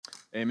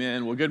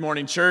Amen. Well, good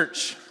morning,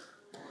 church.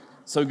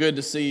 So good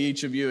to see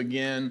each of you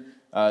again.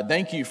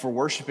 Thank you for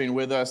worshiping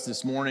with us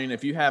this morning.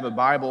 If you have a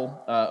Bible,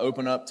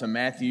 open up to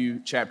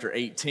Matthew chapter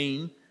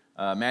 18.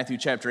 Matthew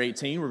chapter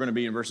 18, we're going to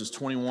be in verses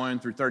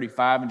 21 through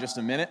 35 in just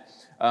a minute.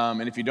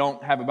 And if you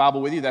don't have a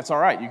Bible with you, that's all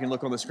right. You can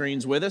look on the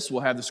screens with us.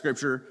 We'll have the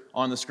scripture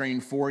on the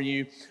screen for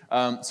you.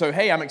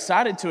 Hey, I'm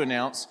excited to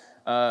announce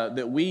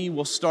that we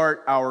will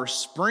start our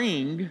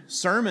spring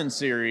sermon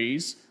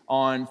series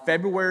on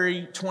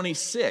February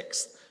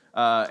 26th.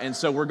 And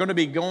so we're going to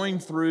be going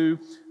through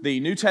the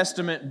New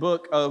Testament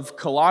book of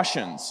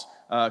Colossians.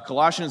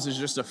 Colossians is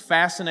just a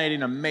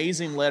fascinating,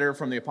 amazing letter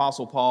from the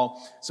Apostle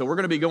Paul. So we're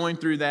going to be going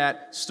through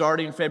that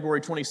starting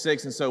February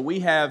 26th. And so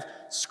we have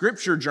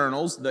scripture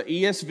journals. The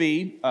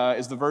ESV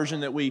is the version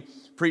that we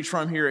preach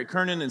from here at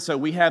Kernan. And so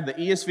we have the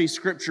ESV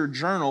scripture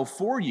journal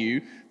for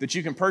you that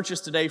you can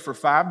purchase today for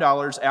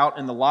 $5 out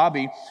in the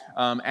lobby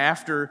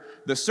after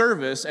the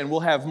service. And we'll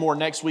have more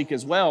next week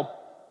as well.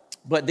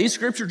 But these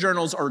scripture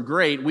journals are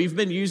great. We've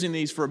been using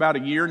these for about a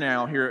year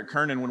now here at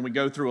Kernan when we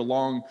go through a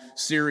long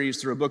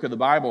series through a book of the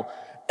Bible.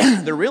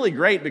 They're really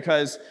great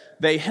because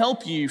they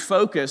help you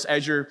focus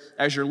as you're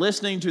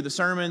listening to the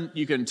sermon.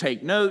 You can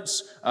take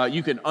notes.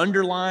 You can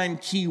underline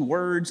key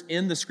words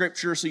in the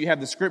scripture. So you have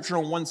the scripture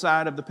on one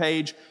side of the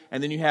page,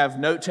 and then you have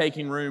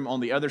note-taking room on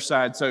the other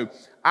side. So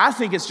I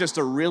think it's just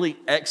a really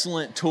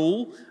excellent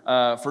tool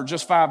for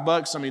just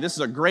 $5. I mean, this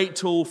is a great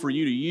tool for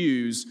you to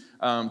use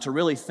to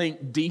really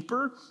think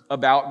deeper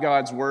about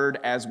God's Word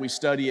as we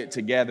study it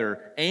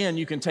together. And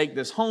you can take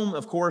this home,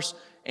 of course,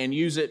 and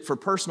use it for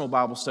personal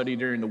Bible study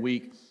during the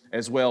week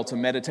as well to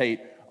meditate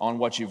on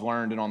what you've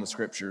learned and on the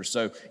Scriptures.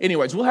 So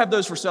anyways, we'll have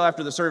those for sale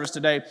after the service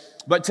today.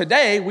 But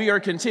today, we are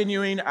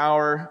continuing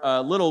our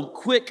little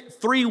quick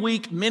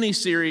 3-week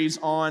mini-series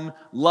on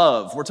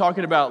love. We're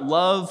talking about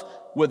love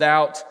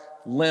without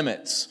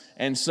limits.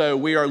 And so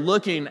we are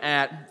looking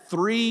at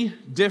 3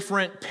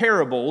 different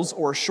parables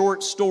or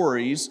short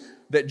stories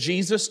that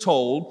Jesus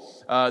told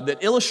that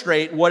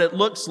illustrate what it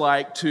looks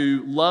like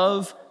to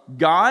love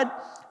God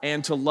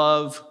and to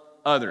love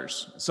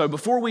others. So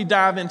before we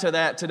dive into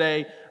that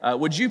today,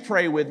 would you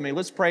pray with me?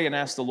 Let's pray and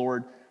ask the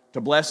Lord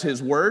to bless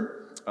His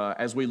Word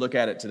as we look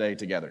at it today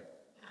together.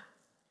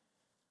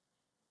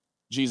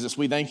 Jesus,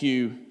 we thank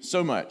you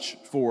so much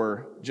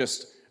for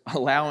just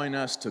allowing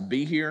us to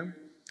be here.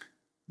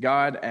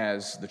 God,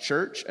 as the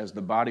church, as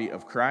the body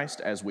of Christ,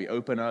 as we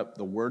open up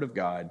the Word of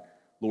God,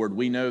 Lord,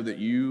 we know that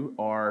you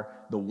are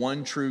the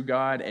one true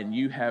God and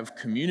you have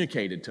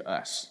communicated to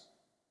us.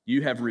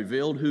 You have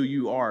revealed who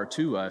you are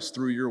to us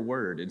through your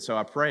Word. And so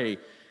I pray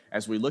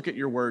as we look at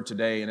your Word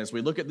today and as we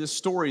look at this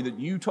story that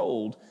you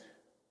told,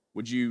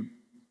 would you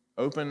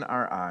open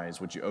our eyes,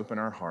 would you open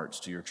our hearts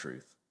to your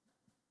truth?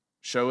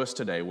 Show us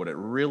today what it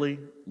really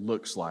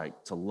looks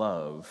like to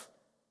love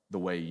the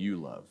way you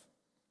love.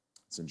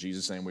 It's in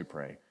Jesus' name we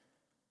pray.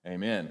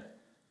 Amen.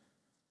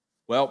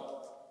 Well,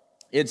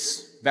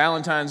 it's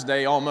Valentine's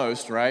Day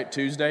almost, right?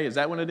 Tuesday, is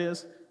that when it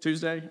is?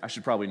 Tuesday? I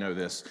should probably know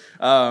this.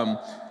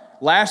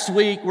 Last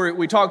week,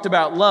 we talked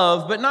about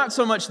love, but not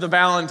so much the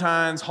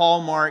Valentine's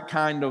Hallmark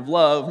kind of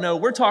love. No,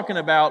 we're talking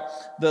about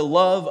the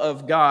love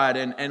of God,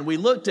 and we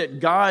looked at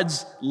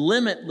God's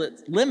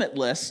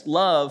limitless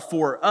love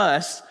for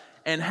us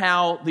and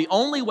how the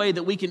only way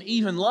that we can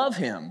even love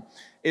Him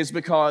is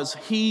because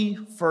He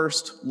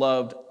first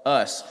loved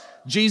us.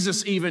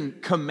 Jesus even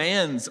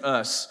commands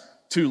us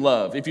to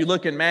love. If you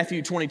look in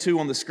Matthew 22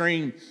 on the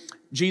screen,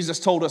 Jesus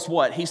told us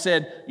what? He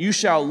said, you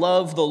shall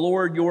love the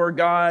Lord your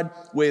God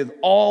with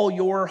all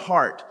your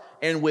heart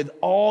and with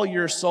all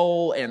your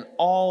soul and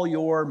all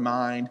your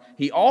mind.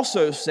 He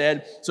also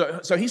said,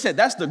 so he said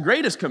that's the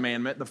greatest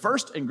commandment, the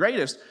first and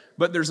greatest,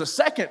 but there's a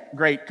second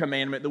great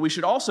commandment that we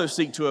should also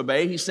seek to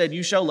obey. He said,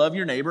 you shall love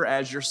your neighbor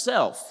as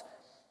yourself.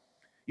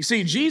 You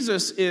see,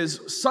 Jesus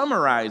is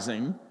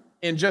summarizing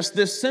in just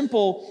this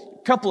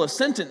simple couple of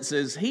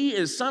sentences, he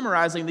is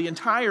summarizing the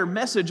entire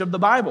message of the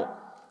Bible.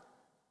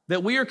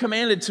 That we are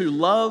commanded to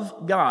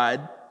love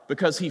God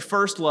because He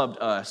first loved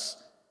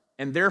us,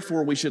 and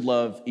therefore we should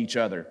love each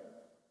other.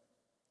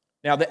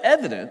 Now, the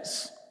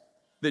evidence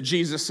that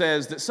Jesus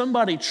says that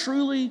somebody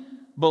truly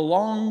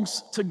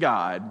belongs to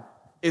God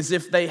is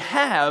if they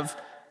have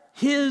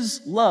His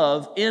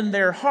love in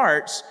their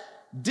hearts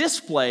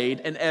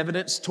displayed and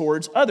evidence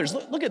towards others.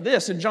 Look at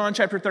this in John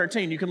chapter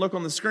 13. You can look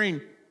on the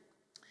screen.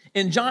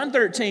 In John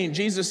 13,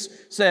 Jesus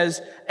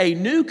says, a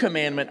new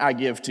commandment I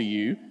give to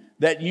you,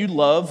 that you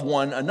love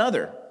one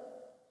another.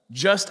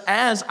 Just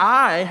as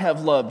I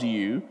have loved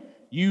you,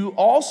 you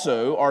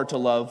also are to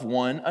love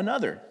one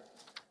another.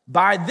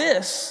 By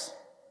this,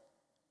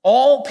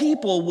 all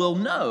people will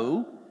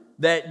know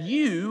that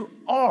you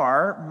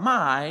are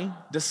my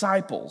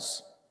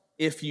disciples,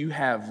 if you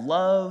have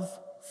love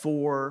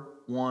for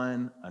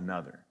one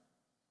another.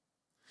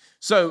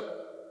 So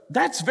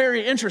that's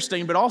very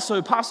interesting, but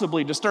also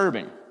possibly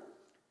disturbing.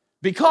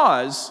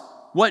 Because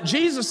what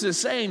Jesus is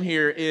saying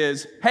here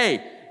is,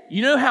 hey,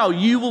 you know how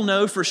you will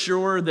know for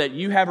sure that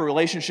you have a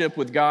relationship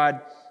with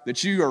God?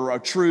 that you are a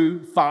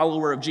true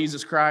follower of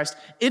Jesus Christ,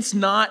 it's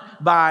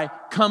not by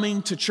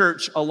coming to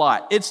church a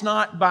lot. It's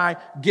not by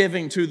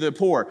giving to the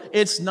poor.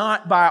 It's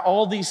not by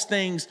all these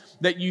things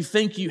that you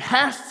think you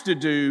have to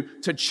do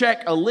to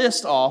check a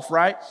list off,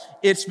 right?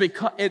 It's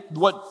because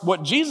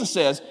what Jesus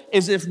says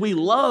is if we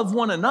love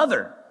one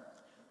another,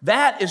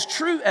 that is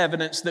true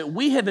evidence that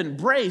we have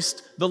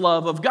embraced the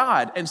love of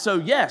God. And so,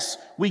 yes,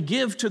 we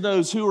give to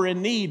those who are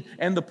in need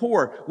and the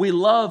poor. We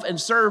love and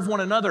serve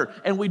one another,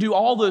 and we do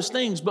all those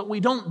things, but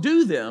we don't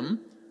do them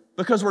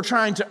because we're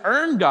trying to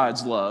earn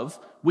God's love.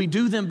 We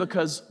do them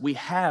because we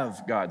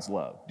have God's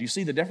love. Do you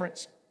see the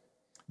difference?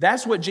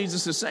 That's what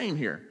Jesus is saying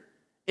here.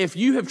 If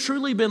you have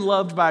truly been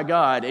loved by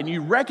God and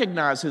you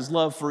recognize His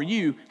love for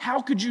you,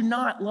 how could you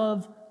not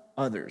love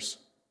others?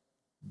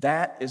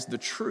 That is the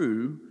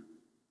true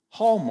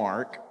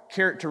hallmark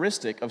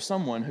characteristic of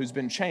someone who's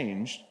been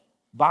changed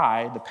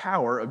by the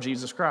power of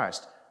Jesus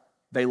Christ.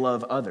 They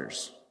love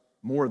others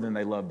more than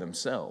they love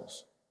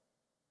themselves.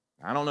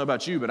 I don't know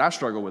about you, but I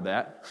struggle with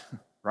that,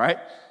 right?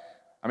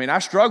 I mean, I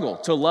struggle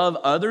to love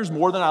others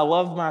more than I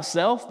love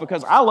myself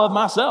because I love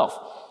myself.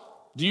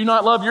 Do you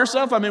not love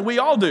yourself? I mean, we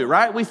all do,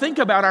 right? We think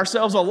about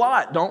ourselves a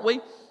lot, don't we?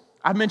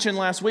 I mentioned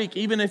last week,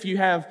 even if you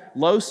have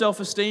low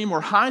self-esteem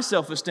or high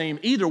self-esteem,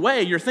 either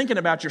way, you're thinking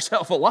about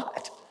yourself a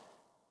lot.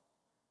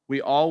 We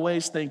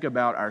always think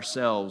about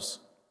ourselves,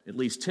 at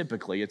least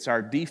typically. It's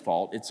our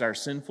default. It's our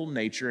sinful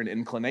nature and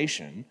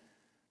inclination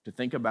to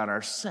think about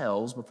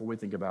ourselves before we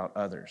think about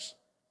others.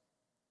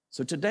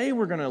 So today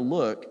we're going to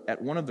look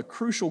at one of the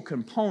crucial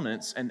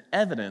components and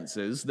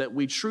evidences that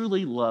we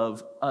truly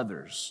love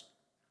others.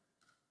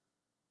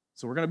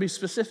 So we're going to be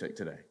specific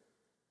today.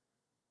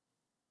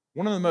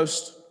 One of the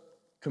most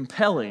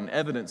compelling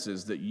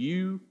evidences that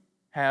you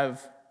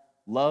have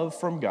love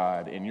from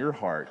God in your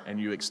heart and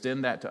you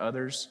extend that to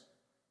others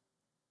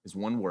is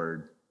one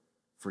word: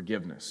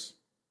 forgiveness.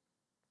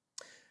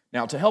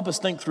 Now, to help us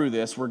think through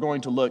this, we're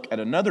going to look at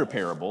another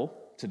parable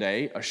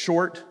today, a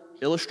short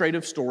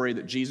illustrative story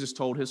that Jesus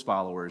told his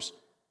followers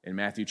in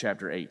Matthew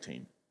chapter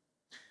 18.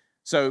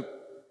 So,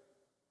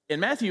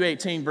 in Matthew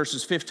 18,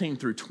 verses 15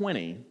 through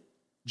 20,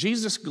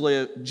 Jesus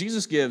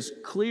gives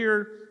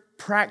clear,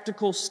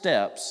 practical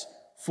steps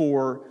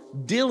for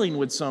dealing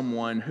with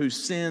someone who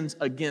sins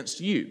against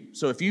you.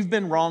 So if you've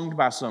been wronged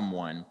by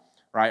someone,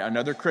 right,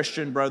 another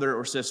Christian brother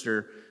or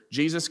sister,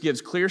 Jesus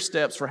gives clear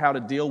steps for how to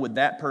deal with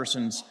that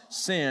person's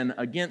sin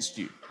against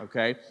you,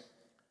 okay?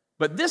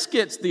 But this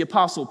gets the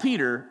Apostle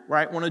Peter,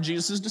 right, one of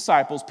Jesus'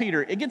 disciples,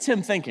 Peter, it gets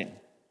him thinking,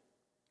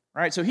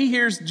 right? So he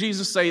hears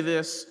Jesus say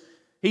this,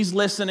 he's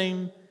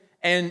listening,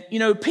 and, you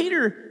know,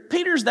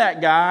 Peter's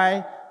that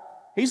guy.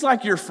 He's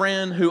like your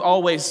friend who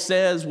always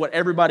says what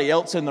everybody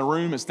else in the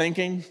room is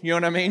thinking, you know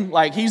what I mean?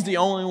 Like, he's the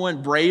only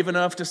one brave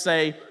enough to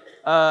say,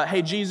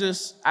 hey,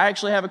 Jesus, I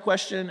actually have a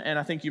question, and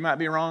I think you might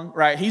be wrong,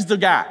 right? He's the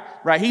guy,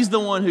 right? He's the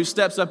one who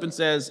steps up and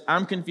says,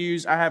 I'm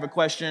confused, I have a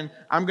question,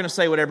 I'm going to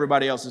say what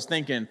everybody else is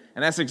thinking,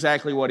 and that's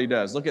exactly what he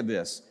does. Look at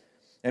this.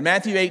 In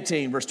Matthew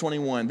 18, verse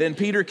 21, then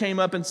Peter came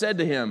up and said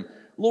to him,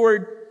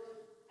 Lord,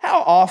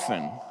 how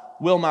often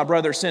will my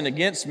brother sin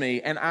against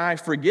me, and I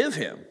forgive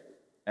him?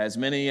 As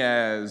many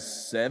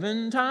as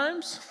 7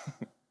 times?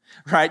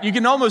 Right? You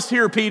can almost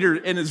hear Peter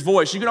in his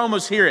voice. You can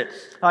almost hear it.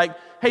 Like,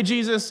 hey,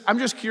 Jesus, I'm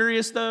just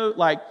curious though,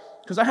 like,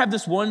 because I have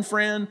this one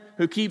friend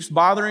who keeps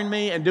bothering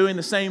me and doing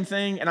the same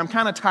thing, and I'm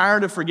kind of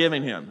tired of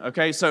forgiving him,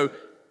 okay? So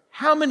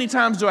how many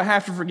times do I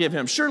have to forgive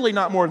him? Surely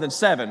not more than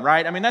 7,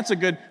 right? I mean, that's a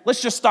good,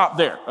 let's just stop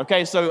there,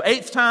 okay? So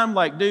 8th time,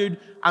 like, dude,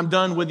 I'm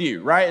done with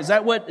you, right? Is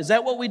that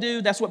what we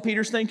do? That's what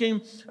Peter's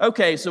thinking?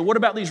 Okay, so what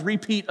about these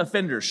repeat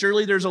offenders?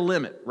 Surely there's a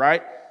limit,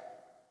 right?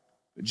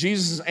 But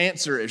Jesus'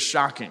 answer is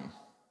shocking.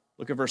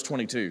 Look at verse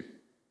 22.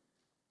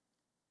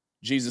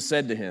 Jesus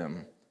said to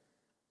him,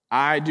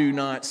 I do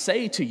not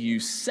say to you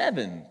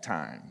 7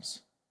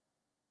 times,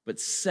 but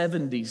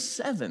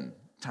 77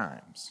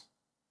 times.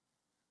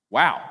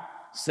 Wow,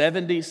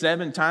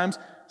 77 times?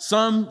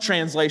 Some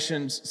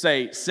translations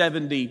say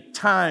 70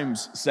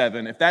 times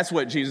 7. If that's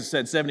what Jesus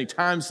said, 70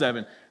 times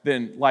 7,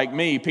 then like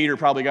me, Peter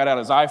probably got out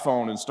his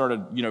iPhone and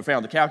started,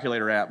 found the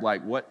calculator app,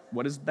 like,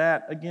 what is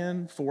that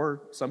again?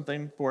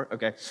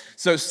 Okay.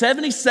 So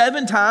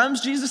 77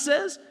 times, Jesus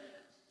says?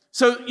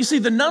 So you see,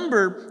 the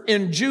number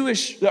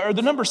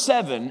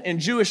 7 in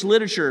Jewish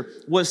literature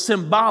was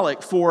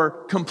symbolic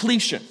for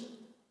completion,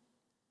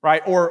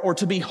 right? Or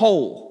to be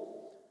whole.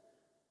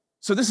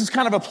 So this is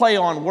kind of a play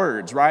on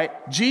words, right?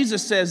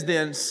 Jesus says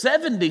then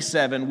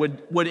 77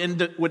 would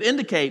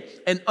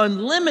indicate an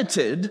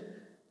unlimited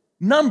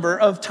number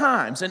of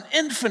times, an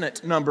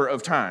infinite number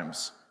of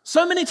times.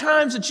 So many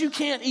times that you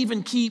can't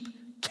even keep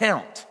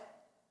count.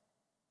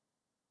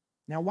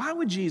 Now, why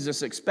would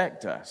Jesus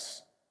expect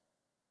us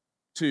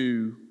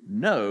to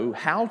know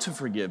how to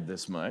forgive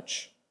this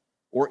much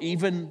or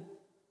even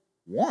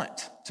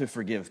want to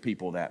forgive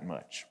people that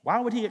much? Why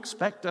would he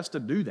expect us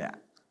to do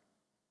that?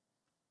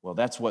 Well,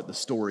 that's what the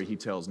story he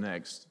tells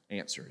next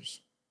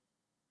answers.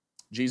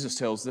 Jesus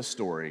tells this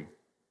story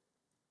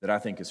that I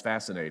think is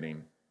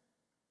fascinating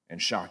and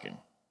shocking.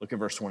 Look at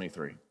verse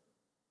 23.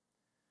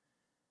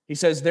 He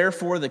says,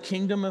 therefore, the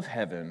kingdom of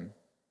heaven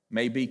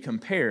may be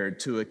compared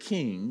to a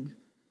king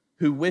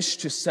who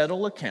wished to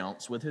settle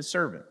accounts with his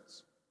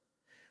servants.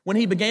 When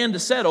he began to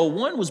settle,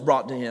 one was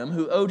brought to him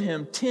who owed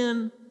him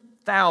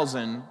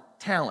 10,000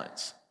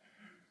 talents.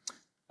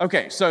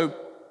 Okay, so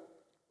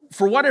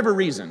for whatever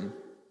reason,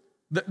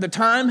 the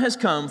time has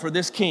come for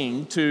this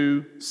king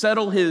to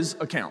settle his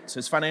accounts,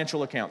 his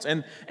financial accounts.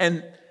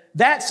 And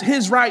that's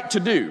his right to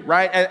do,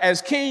 right?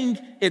 As king,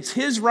 it's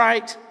his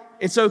right.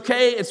 It's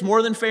okay. It's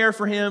more than fair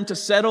for him to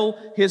settle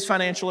his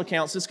financial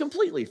accounts. It's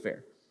completely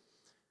fair.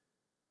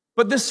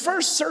 But this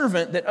first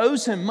servant that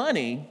owes him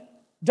money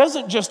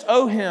doesn't just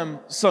owe him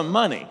some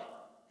money.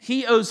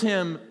 He owes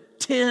him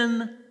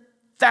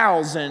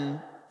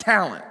 10,000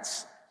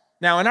 talents.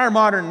 Now, in our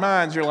modern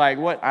minds, you're like,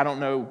 what? I don't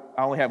know.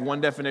 I only have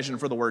one definition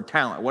for the word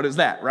talent. What is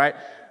that, right?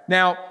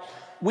 Now,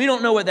 we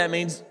don't know what that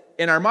means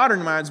in our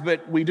modern minds,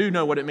 but we do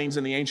know what it means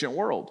in the ancient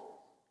world.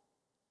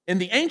 In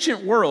the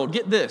ancient world,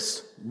 get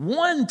this,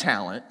 one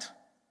talent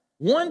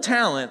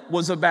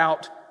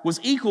was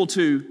equal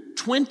to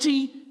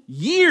 20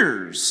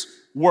 years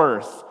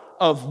worth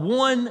of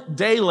one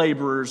day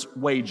laborer's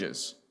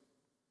wages.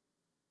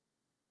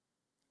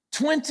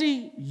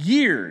 20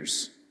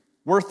 years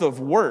worth of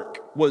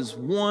work was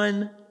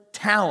one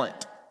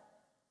talent.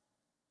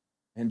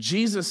 And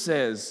Jesus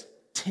says,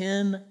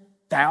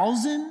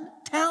 10,000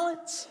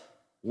 talents?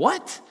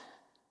 What?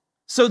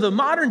 So the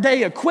modern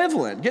day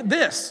equivalent, get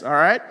this, all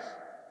right?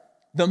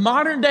 The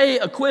modern day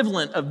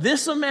equivalent of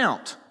this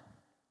amount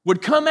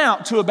would come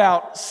out to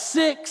about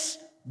 $6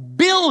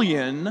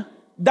 billion.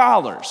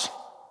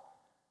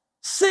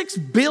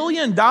 $6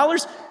 billion?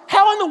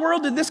 How in the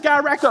world did this guy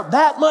rack up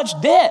that much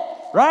debt,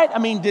 right? I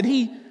mean, did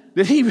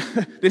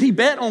he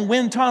bet on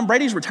when Tom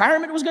Brady's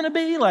retirement was going to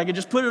be? Like,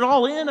 just put it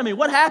all in? I mean,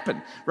 what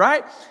happened,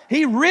 right?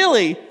 He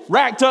really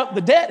racked up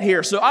the debt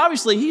here. So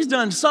obviously he's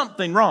done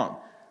something wrong,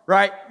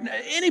 right?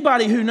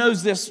 Anybody who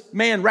knows this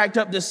man racked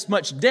up this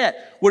much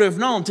debt would have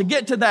known to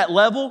get to that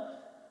level,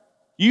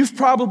 you've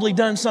probably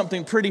done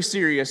something pretty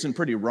serious and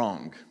pretty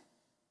wrong.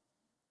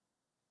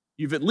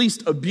 You've at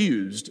least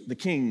abused the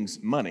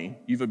king's money.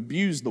 You've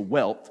abused the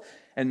wealth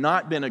and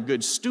not been a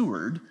good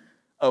steward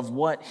of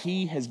what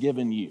he has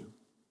given you.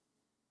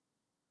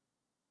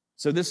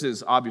 So this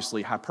is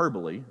obviously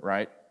hyperbole,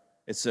 right?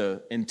 It's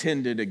an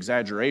intended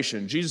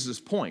exaggeration. Jesus'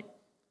 point,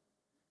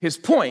 his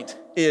point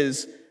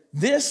is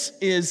this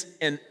is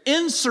an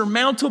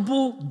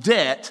insurmountable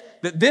debt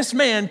that this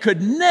man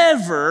could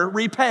never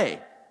repay.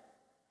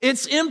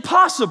 It's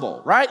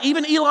impossible, right?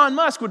 Even Elon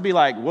Musk would be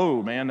like,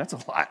 whoa, man, that's a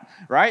lot,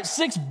 right?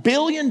 $6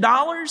 billion?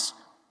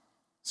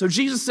 So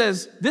Jesus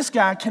says, this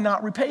guy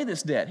cannot repay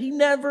this debt. He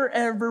never,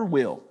 ever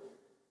will.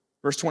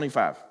 Verse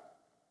 25.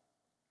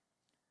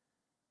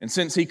 And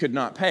since he could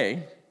not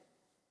pay,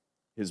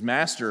 his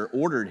master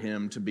ordered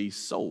him to be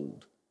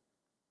sold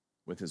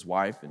with his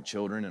wife and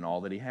children and all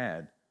that he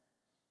had,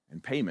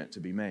 and payment to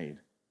be made.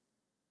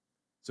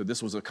 So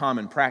this was a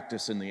common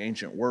practice in the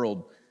ancient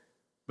world.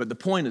 But the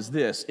point is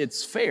this,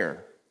 it's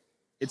fair.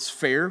 It's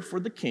fair for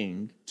the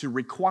king to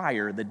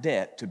require the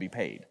debt to be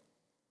paid.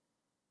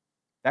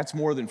 That's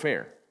more than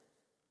fair.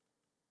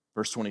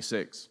 Verse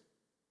 26.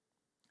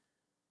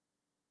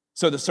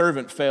 So the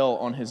servant fell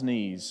on his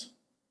knees,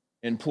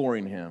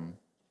 imploring him,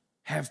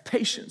 have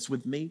patience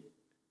with me.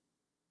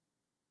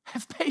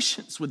 Have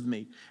patience with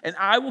me, and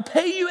I will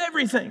pay you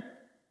everything.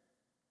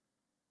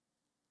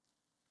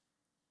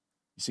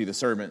 You see, the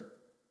servant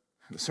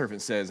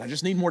says, I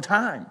just need more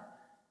time.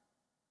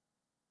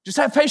 Just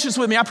have patience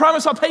with me. I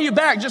promise I'll pay you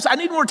back. I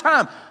need more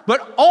time.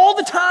 But all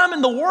the time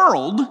in the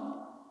world,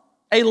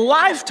 a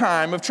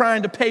lifetime of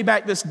trying to pay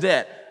back this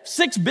debt,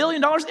 $6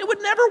 billion, it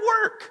would never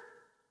work,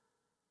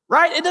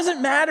 right? It doesn't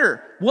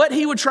matter what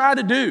he would try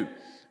to do.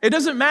 It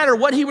doesn't matter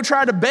what he would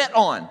try to bet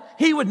on.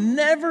 He would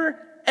never,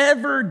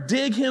 ever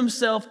dig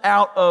himself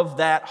out of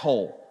that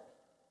hole.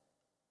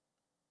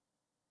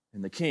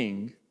 And the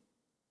king,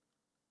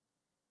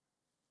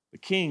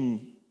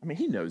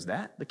 he knows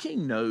that. The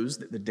king knows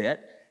that the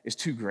debt is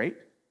too great.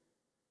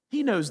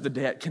 He knows the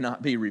debt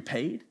cannot be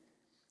repaid.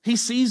 He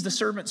sees the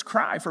servant's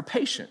cry for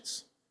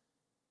patience.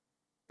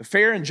 The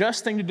fair and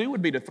just thing to do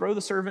would be to throw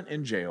the servant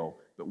in jail.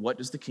 But what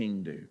does the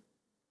king do?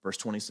 Verse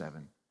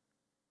 27.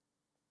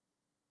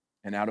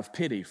 And out of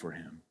pity for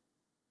him,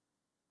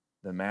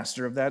 the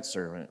master of that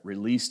servant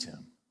released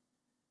him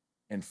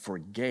and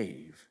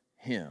forgave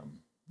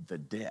him the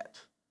debt.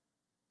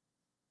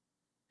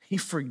 He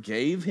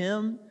forgave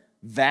him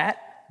that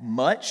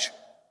much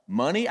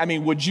money? I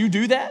mean, would you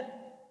do that?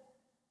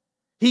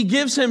 He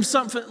gives him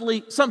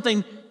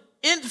something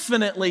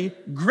infinitely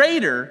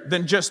greater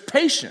than just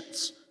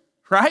patience,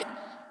 right?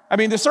 I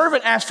mean, the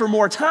servant asked for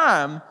more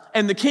time,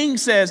 and the king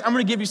says, I'm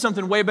going to give you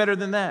something way better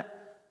than that.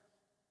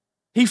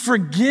 He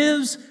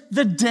forgives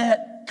the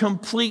debt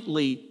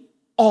completely,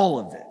 all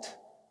of it.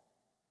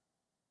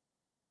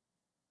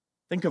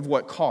 Think of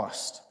what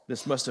cost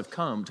this must have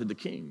come to the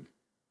king.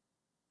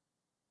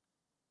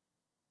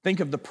 Think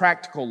of the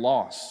practical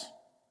loss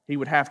he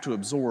would have to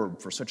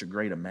absorb for such a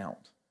great amount.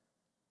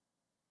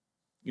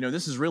 You know,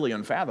 this is really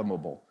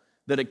unfathomable.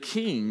 that a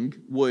king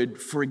would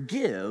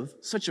forgive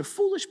such a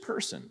foolish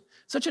person,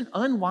 such an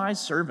unwise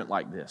servant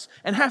like this,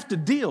 and have to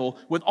deal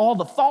with all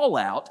the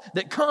fallout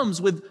that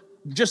comes with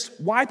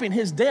just wiping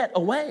his debt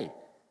away,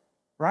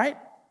 right?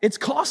 It's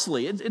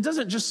costly. It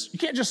doesn't just, you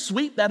can't just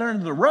sweep that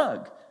under the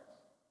rug.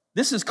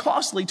 This is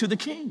costly to the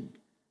king.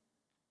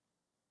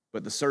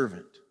 But the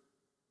servant,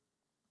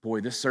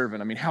 boy, this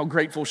servant, I mean, how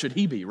grateful should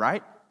he be,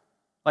 right?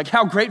 Like,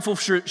 how grateful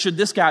should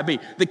this guy be?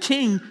 The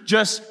king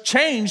just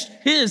changed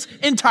his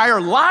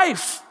entire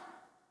life.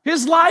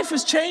 His life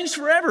has changed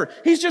forever.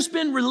 He's just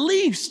been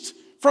released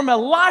from a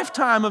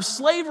lifetime of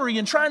slavery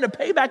and trying to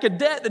pay back a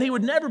debt that he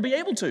would never be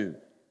able to.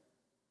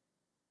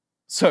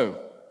 So,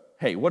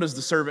 hey, what does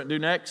the servant do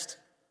next?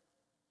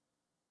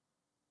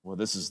 Well,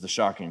 this is the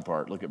shocking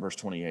part. Look at verse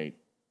 28.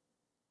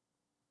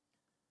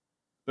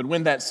 But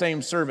when that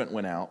same servant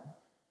went out,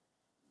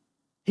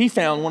 he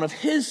found one of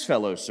his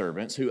fellow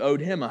servants who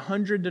owed him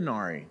 100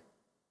 denarii.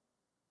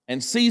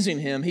 And seizing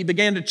him, he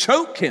began to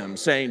choke him,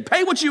 saying,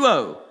 "Pay what you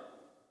owe."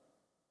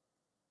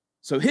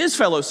 So his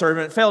fellow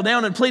servant fell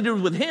down and pleaded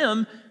with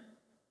him,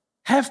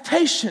 "Have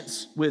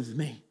patience with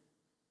me,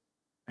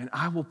 and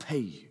I will pay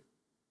you."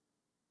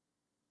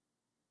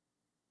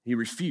 He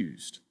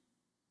refused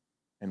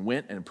and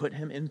went and put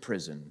him in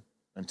prison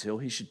until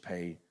he should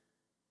pay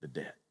the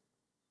debt.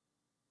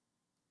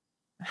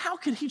 How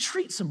could he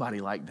treat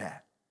somebody like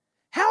that?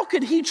 How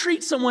could he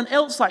treat someone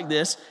else like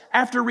this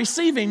after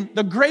receiving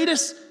the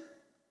greatest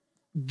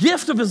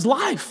gift of his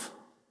life?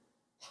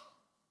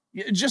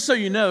 Just so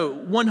you know,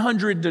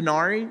 100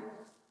 denarii,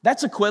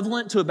 that's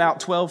equivalent to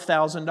about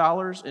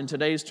 $12,000 in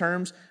today's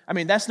terms. I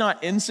mean, that's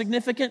not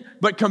insignificant,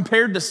 but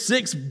compared to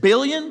 $6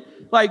 billion,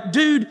 like,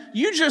 dude,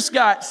 you just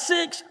got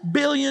 $6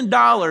 billion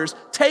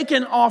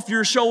taken off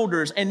your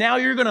shoulders, and now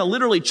you're going to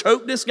literally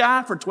choke this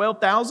guy for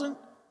 $12,000?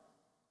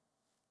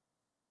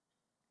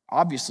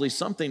 Obviously,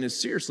 something is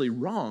seriously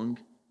wrong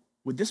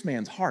with this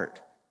man's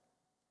heart.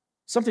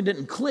 Something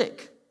didn't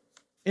click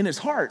in his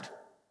heart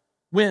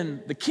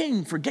when the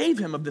king forgave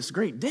him of this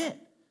great debt.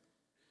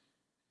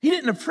 He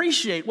didn't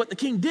appreciate what the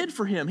king did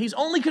for him. He's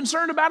only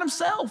concerned about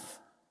himself.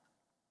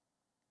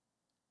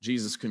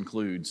 Jesus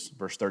concludes,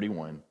 verse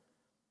 31.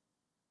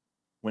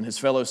 When his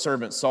fellow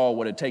servants saw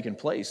what had taken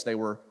place, they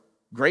were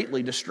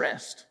greatly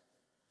distressed.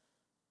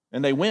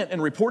 And they went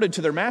and reported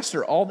to their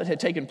master all that had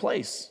taken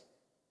place.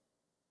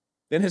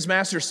 Then his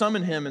master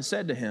summoned him and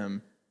said to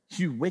him,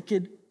 "You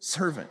wicked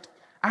servant,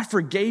 I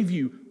forgave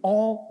you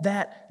all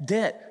that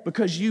debt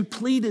because you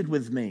pleaded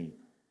with me.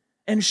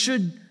 And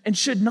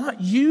should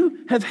not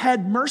you have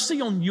had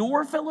mercy on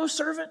your fellow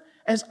servant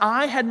as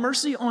I had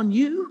mercy on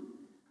you?"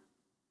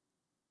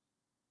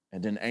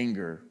 And in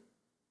anger,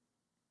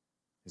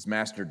 his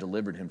master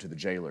delivered him to the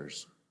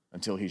jailers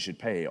until he should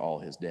pay all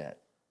his debt.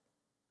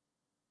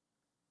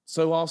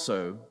 So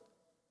also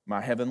my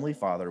heavenly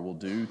Father will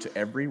do to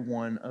every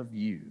one of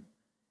you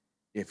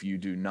if you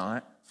do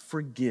not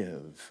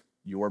forgive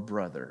your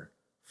brother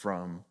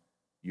from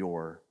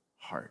your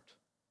heart.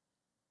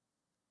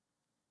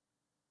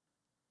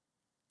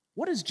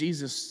 What is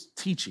Jesus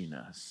teaching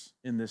us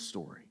in this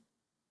story?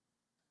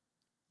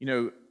 You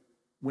know,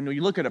 when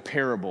you look at a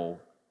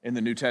parable in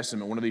the New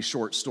Testament, one of these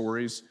short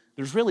stories,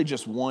 there's really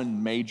just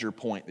one major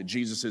point that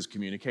Jesus is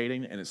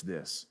communicating, and it's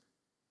this.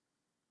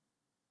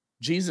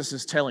 Jesus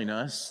is telling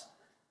us,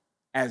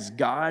 as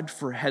God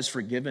has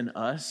forgiven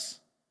us,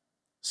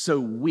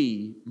 so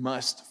we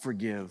must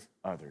forgive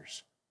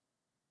others.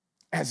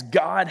 As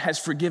God has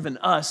forgiven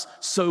us,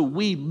 so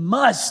we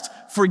must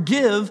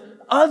forgive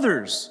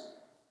others.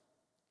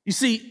 You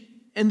see,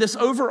 in this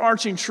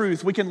overarching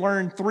truth, we can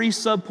learn 3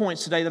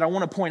 subpoints today that I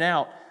want to point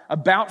out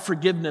about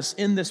forgiveness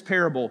in this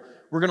parable.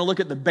 We're going to look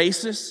at the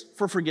basis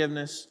for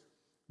forgiveness,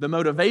 the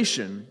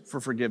motivation for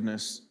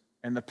forgiveness,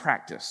 and the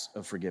practice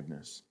of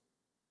forgiveness.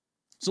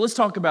 So let's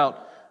talk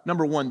about,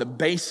 number 1, the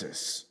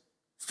basis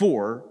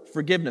for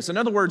forgiveness. In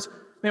other words,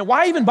 man,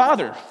 why even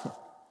bother?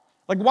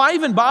 Like, why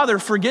even bother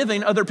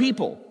forgiving other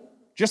people?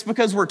 Just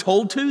because we're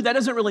told to? That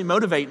doesn't really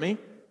motivate me.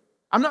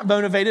 I'm not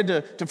motivated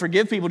to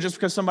forgive people just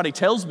because somebody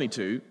tells me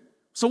to.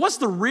 So what's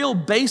the real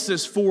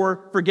basis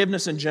for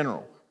forgiveness in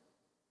general?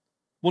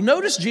 Well,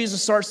 notice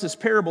Jesus starts this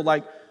parable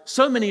like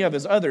so many of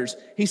his others.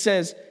 He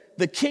says,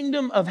 the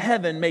kingdom of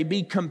heaven may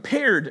be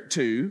compared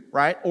to,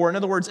 right? Or in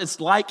other words,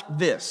 it's like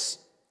this.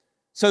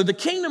 So the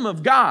kingdom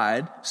of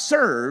God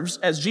serves,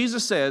 as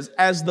Jesus says,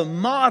 as the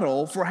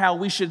model for how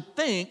we should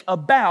think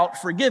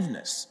about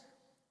forgiveness.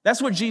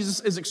 That's what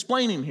Jesus is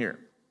explaining here.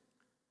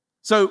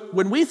 So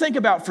when we think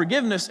about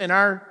forgiveness in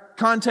our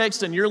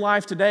context in your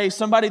life today,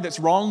 somebody that's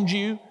wronged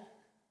you,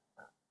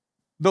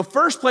 the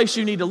first place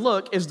you need to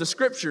look is the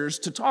scriptures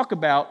to talk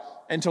about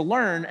and to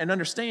learn and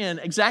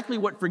understand exactly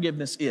what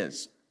forgiveness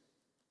is.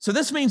 So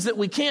this means that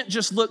we can't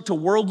just look to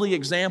worldly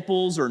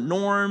examples or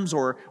norms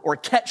or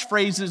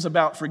catchphrases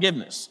about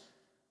forgiveness.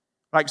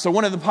 Like, so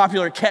one of the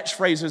popular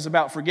catchphrases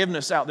about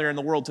forgiveness out there in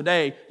the world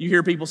today, you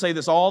hear people say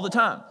this all the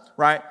time,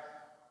 right?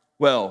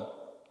 Well,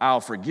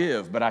 I'll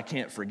forgive, but I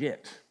can't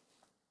forget.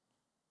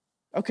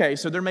 Okay,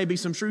 so there may be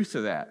some truth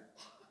to that,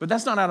 but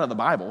that's not out of the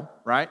Bible,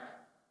 right?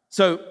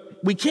 So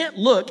we can't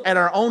look at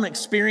our own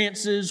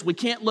experiences. We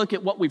can't look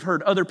at what we've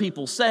heard other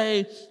people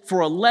say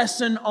for a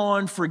lesson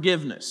on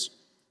forgiveness.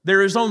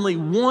 There is only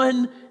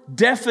one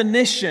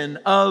definition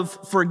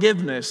of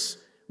forgiveness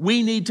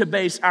we need to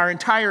base our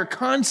entire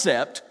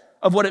concept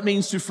of what it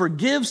means to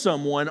forgive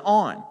someone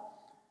on.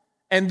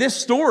 And this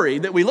story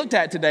that we looked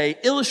at today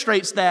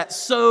illustrates that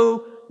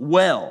so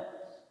well.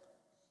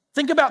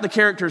 Think about the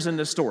characters in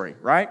this story,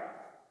 right?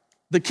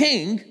 The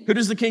king, who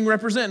does the king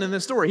represent in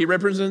this story? He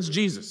represents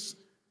Jesus,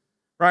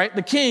 right?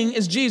 The king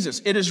is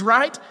Jesus. It is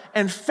right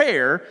and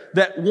fair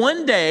that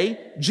one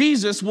day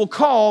Jesus will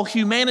call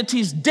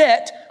humanity's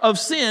debt of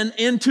sin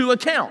into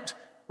account,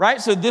 right?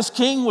 So this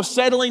king was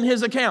settling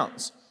his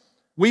accounts.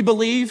 We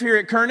believe here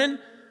at Kernan,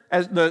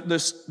 as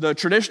the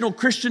traditional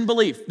Christian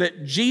belief,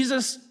 that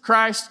Jesus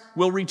Christ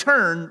will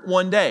return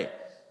one day.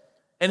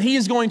 And he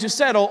is going to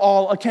settle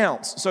all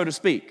accounts, so to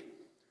speak.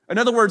 In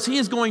other words, he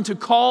is going to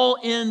call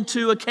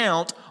into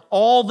account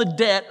all the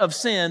debt of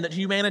sin that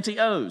humanity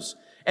owes.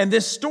 And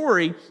this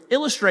story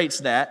illustrates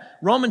that.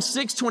 Romans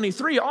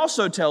 6:23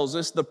 also tells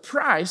us the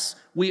price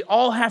we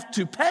all have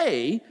to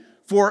pay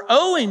for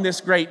owing this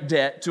great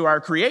debt to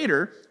our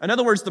Creator. In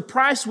other words, the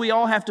price we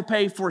all have to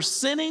pay for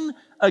sinning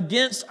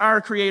against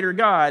our Creator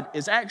God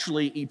is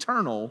actually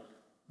eternal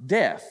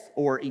death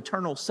or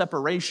eternal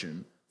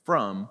separation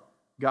from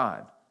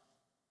God.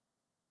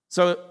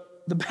 So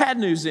the bad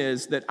news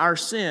is that our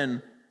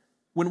sin,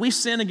 when we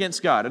sin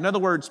against God, in other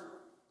words,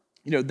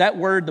 that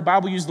word, the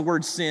Bible uses the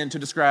word sin to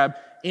describe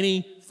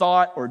any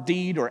thought or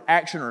deed or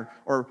action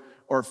or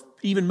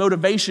even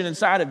motivation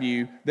inside of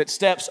you that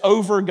steps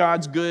over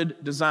God's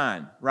good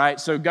design, right?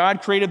 So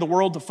God created the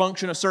world to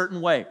function a certain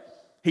way.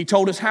 He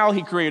told us how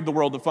He created the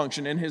world to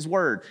function in His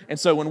Word. And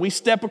so when we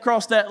step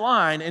across that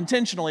line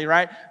intentionally,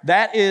 right,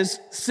 that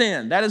is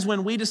sin. That is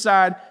when we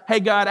decide,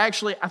 hey, God,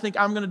 actually, I think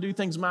I'm going to do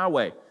things my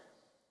way.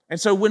 And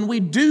so when we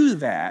do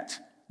that,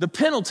 the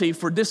penalty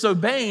for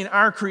disobeying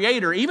our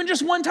Creator, even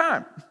just one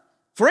time,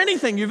 for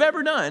anything you've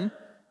ever done,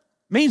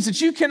 means that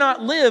you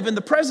cannot live in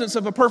the presence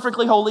of a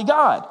perfectly holy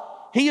God.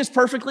 He is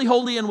perfectly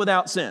holy and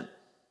without sin.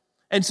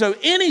 And so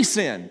any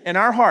sin in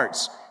our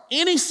hearts,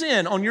 any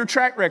sin on your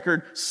track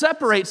record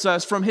separates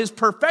us from His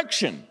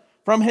perfection,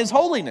 from His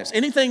holiness.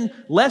 Anything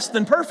less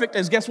than perfect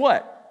is, guess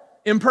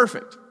what?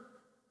 Imperfect.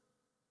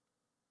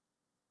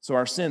 So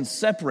our sin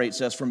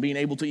separates us from being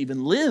able to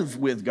even live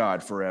with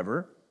God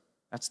forever.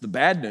 That's the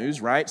bad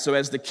news, right? So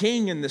as the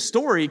king in the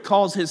story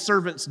calls his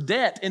servants'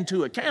 debt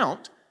into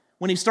account,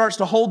 when he starts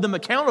to hold them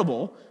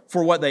accountable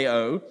for what they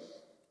owe,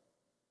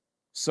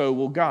 so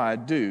will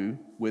God do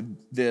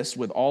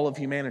with all of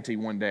humanity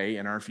one day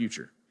in our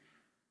future.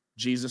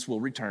 Jesus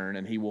will return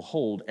and He will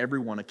hold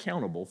everyone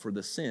accountable for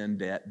the sin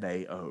debt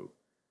they owe.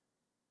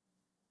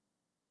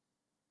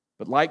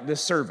 But like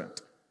this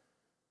servant,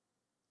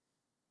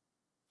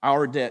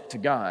 our debt to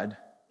God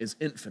is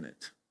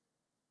infinite.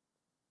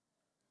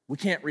 We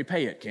can't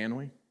repay it, can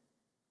we?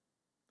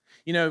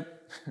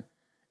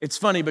 It's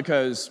funny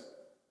because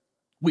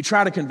we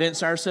try to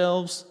convince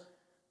ourselves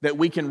that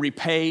we can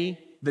repay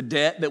the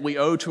debt that we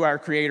owe to our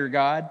Creator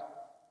God.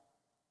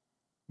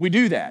 We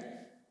do that.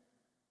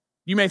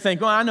 You may think,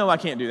 well, I know I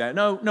can't do that.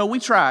 No, we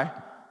try.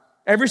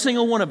 Every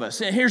single one of us.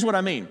 And here's what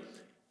I mean.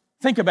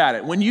 Think about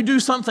it. When you do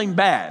something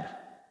bad,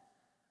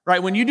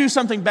 right? When you do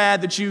something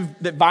bad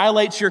that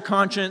violates your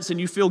conscience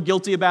and you feel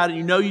guilty about it,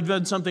 you know you've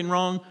done something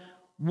wrong,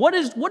 what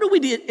do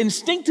we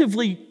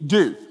instinctively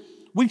do?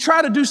 We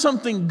try to do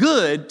something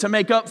good to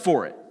make up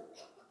for it.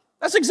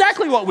 That's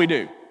exactly what we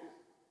do,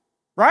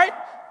 right?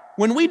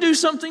 When we do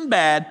something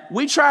bad,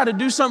 we try to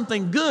do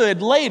something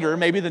good later,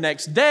 maybe the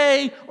next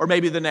day or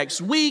maybe the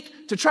next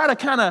week, to try to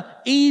kind of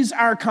ease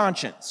our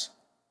conscience,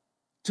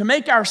 to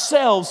make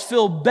ourselves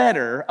feel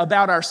better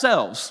about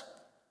ourselves.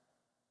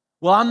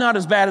 Well, I'm not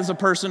as bad as a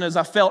person as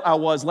I felt I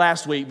was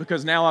last week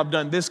because now I've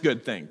done this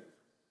good thing.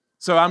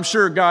 So I'm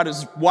sure God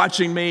is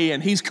watching me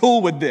and He's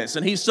cool with this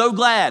and He's so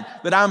glad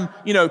that I'm,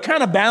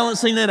 kind of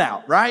balancing it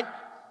out, right?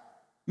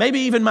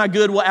 Maybe even my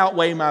good will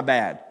outweigh my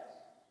bad.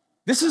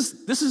 This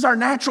is our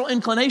natural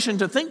inclination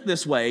to think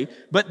this way,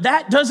 but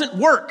that doesn't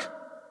work.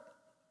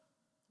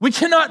 We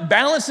cannot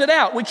balance it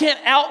out. We can't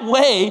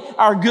outweigh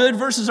our good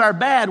versus our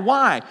bad.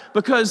 Why?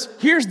 Because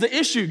here's the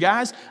issue,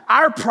 guys.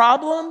 Our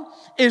problem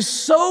is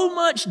so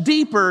much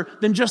deeper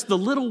than just the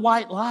little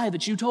white lie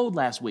that you told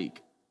last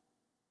week.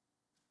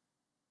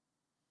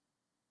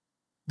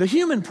 The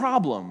human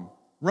problem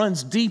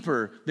runs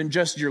deeper than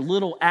just your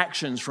little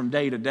actions from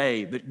day to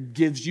day that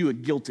gives you a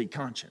guilty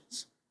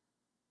conscience.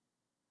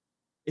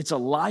 It's a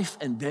life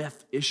and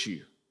death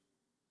issue.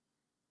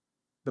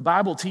 The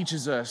Bible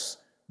teaches us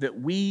that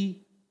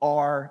we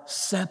are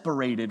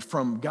separated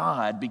from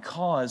God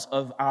because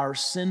of our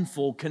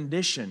sinful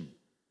condition.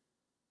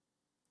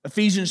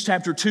 Ephesians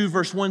chapter 2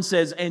 verse 1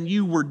 says, "And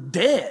you were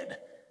dead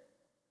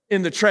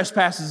in the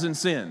trespasses and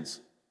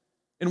sins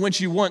in which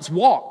you once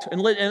walked."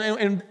 And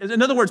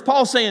in other words,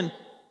 Paul's saying,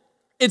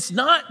 it's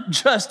not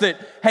just that,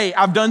 hey,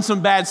 I've done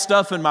some bad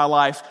stuff in my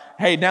life.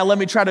 Hey, now let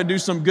me try to do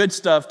some good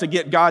stuff to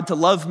get God to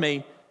love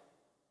me.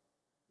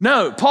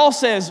 No, Paul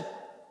says,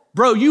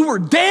 Bro, you were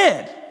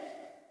dead.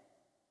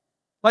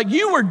 Like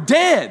you were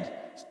dead.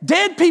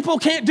 Dead people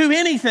can't do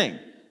anything.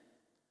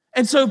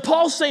 And so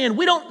Paul's saying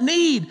we don't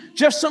need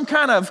just some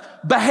kind of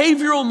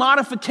behavioral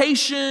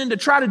modification to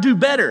try to do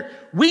better.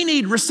 We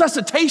need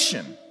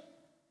resuscitation.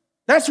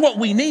 That's what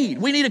we need.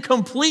 We need a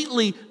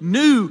completely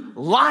new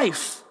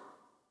life.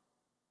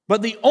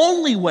 But the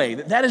only way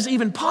that that is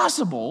even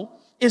possible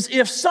is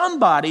if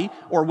somebody,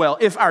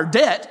 if our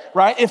debt,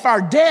 right? If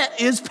our debt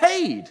is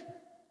paid.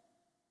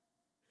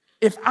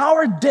 If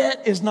our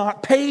debt is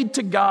not paid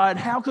to God,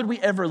 how could we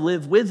ever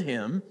live with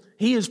Him?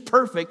 He is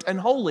perfect and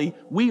holy.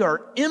 We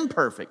are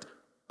imperfect,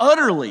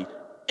 utterly,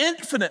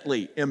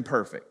 infinitely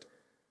imperfect.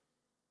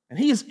 And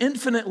He is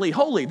infinitely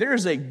holy. There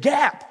is a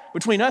gap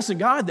between us and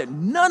God that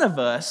none of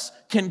us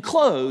can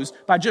close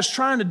by just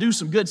trying to do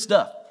some good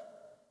stuff.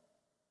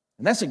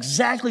 And that's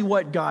exactly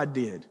what God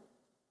did.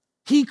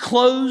 He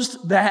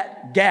closed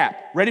that gap.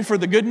 Ready for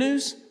the good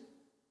news?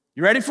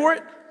 You ready for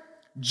it?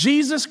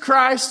 Jesus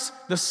Christ,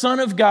 the Son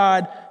of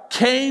God,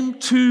 came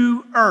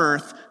to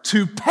earth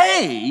to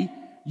pay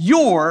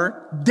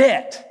your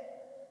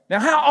debt. Now,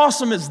 how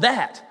awesome is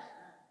that?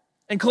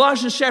 In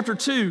Colossians chapter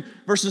 2,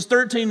 verses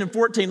 13 and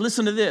 14,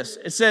 listen to this.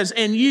 It says,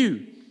 and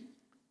you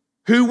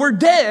who were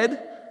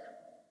dead,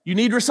 you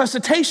need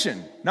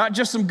resuscitation. Not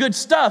just some good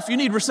stuff, you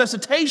need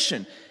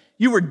resuscitation.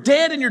 You were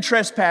dead in your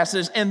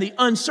trespasses and the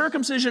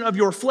uncircumcision of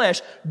your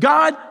flesh.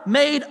 God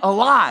made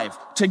alive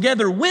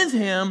together with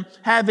Him,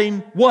 having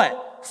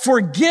what?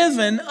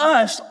 Forgiven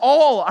us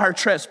all our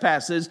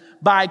trespasses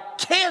by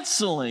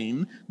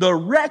canceling the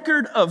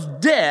record of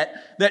debt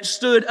that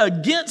stood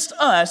against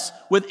us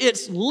with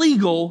its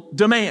legal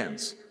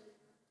demands.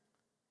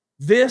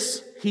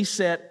 This He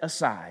set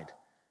aside,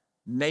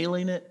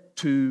 nailing it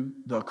to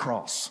the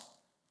cross.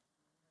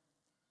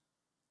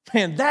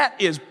 Man, that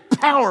is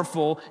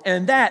powerful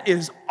and that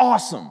is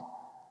awesome.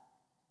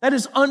 That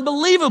is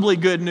unbelievably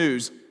good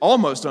news.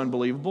 Almost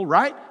unbelievable,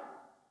 right?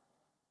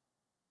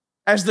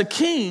 As the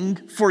king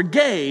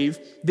forgave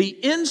the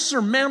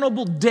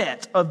insurmountable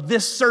debt of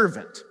this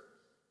servant,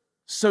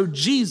 so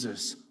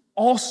Jesus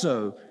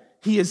also,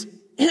 He is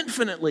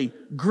infinitely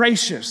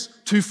gracious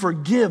to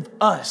forgive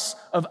us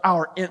of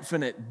our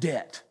infinite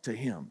debt to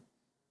Him.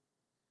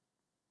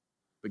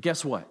 But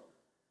guess what?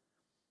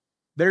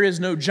 There is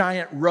no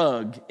giant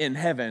rug in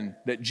heaven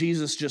that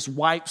Jesus just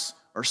wipes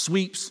or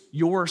sweeps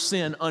your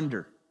sin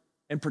under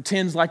and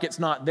pretends like it's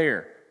not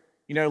there.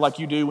 You know, like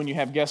you do when you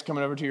have guests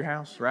coming over to your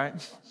house, right?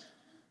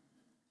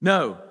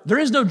 No, there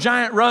is no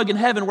giant rug in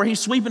heaven where He's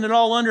sweeping it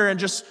all under and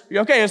just,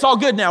 okay, it's all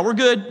good now. We're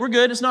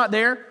good, it's not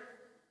there.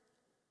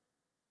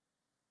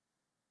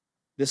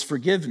 This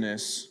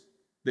forgiveness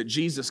that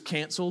Jesus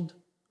canceled,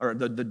 or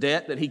the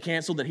debt that He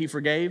canceled, that He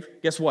forgave,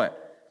 guess what?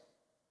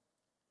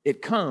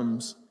 It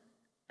comes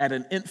at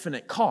an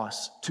infinite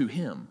cost to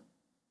Him.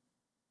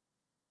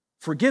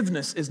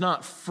 Forgiveness is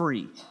not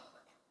free.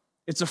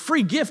 It's a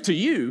free gift to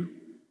you.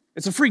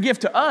 It's a free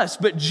gift to us,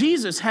 but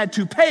Jesus had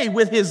to pay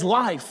with His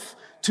life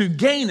to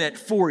gain it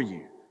for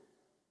you.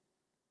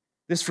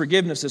 This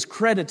forgiveness is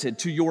credited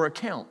to your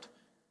account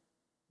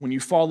when you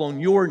fall on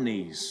your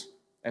knees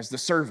as the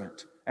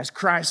servant, as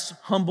Christ's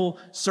humble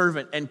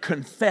servant, and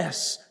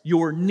confess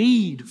your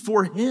need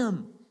for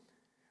Him.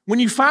 When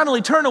you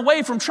finally turn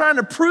away from trying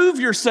to prove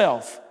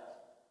yourself.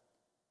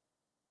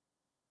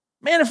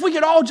 Man, if we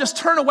could all just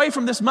turn away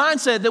from this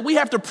mindset that we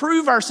have to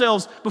prove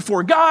ourselves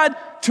before God,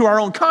 to our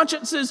own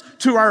consciences,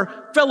 to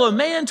our fellow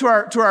man, to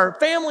our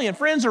family and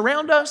friends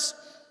around us.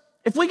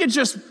 If we could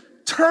just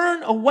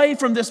turn away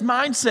from this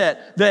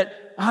mindset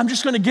that I'm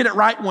just going to get it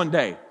right one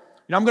day.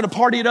 I'm going to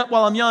party it up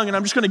while I'm young and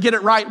I'm just going to get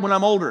it right when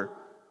I'm older.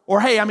 Or,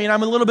 hey, I'm a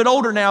little bit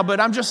older now, but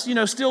I'm just,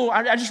 still,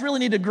 I just really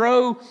need to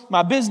grow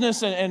my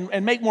business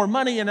and make more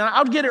money and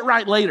I'll get it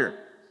right later.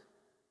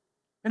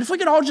 And if we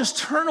could all just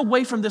turn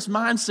away from this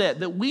mindset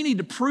that we need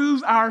to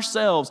prove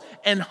ourselves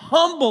and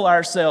humble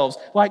ourselves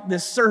like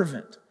this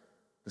servant,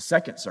 the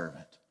second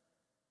servant,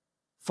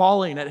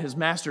 falling at his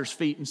master's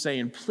feet and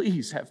saying,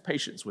 please have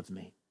patience with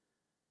me.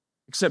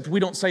 Except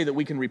we don't say that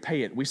we can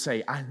repay it. We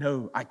say, I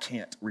know I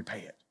can't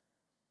repay it.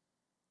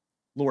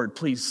 Lord,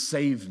 please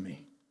save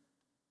me.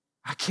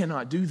 I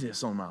cannot do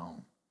this on my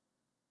own.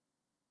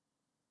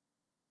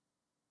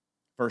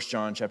 1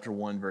 John chapter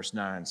 1, verse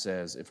 9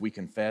 says, if we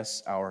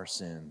confess our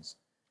sins,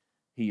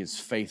 He is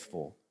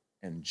faithful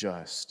and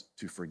just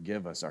to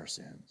forgive us our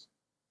sins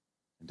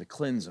and to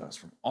cleanse us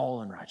from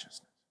all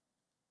unrighteousness.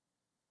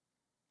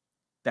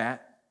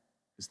 That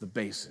is the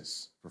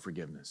basis for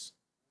forgiveness.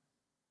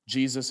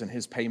 Jesus and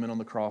His payment on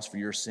the cross for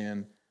your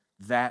sin,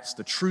 that's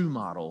the true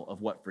model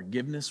of what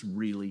forgiveness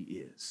really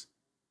is.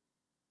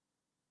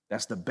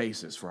 That's the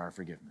basis for our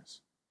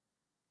forgiveness.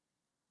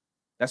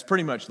 That's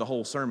pretty much the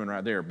whole sermon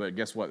right there, but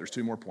guess what? There's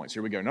 2 more points.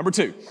 Here we go. Number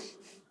 2.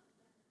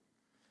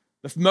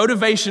 The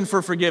motivation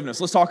for forgiveness.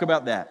 Let's talk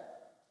about that.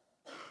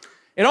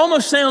 It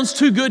almost sounds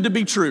too good to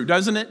be true,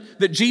 doesn't it?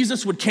 That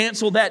Jesus would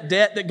cancel that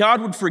debt, that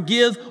God would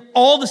forgive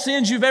all the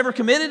sins you've ever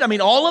committed.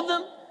 All of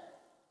them.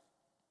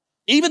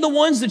 Even the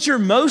ones that you're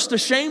most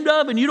ashamed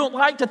of and you don't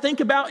like to think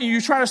about and you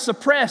try to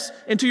suppress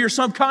into your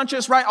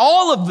subconscious, right?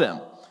 All of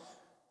them.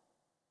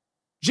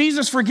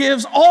 Jesus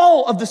forgives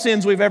all of the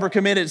sins we've ever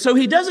committed. So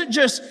he doesn't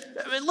just,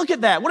 look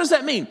at that. What does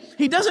that mean?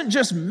 He doesn't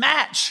just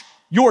match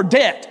your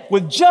debt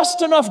with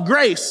just enough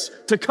grace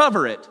to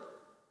cover it.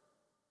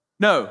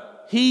 No,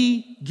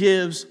 he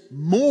gives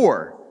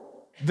more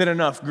than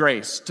enough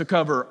grace to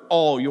cover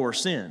all your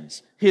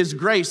sins. His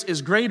grace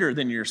is greater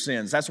than your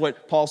sins. That's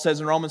what Paul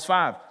says in Romans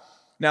 5.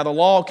 Now the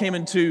law came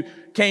into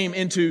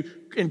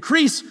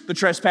increase the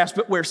trespass,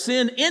 but where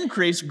sin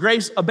increased,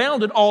 grace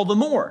abounded all the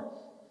more.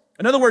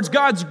 In other words,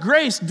 God's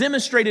grace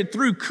demonstrated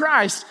through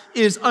Christ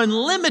is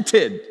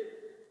unlimited.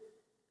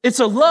 It's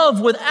a love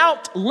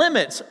without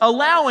limits,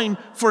 allowing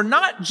for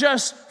not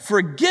just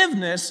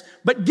forgiveness,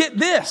 but get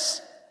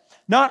this.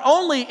 Not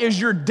only is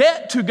your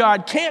debt to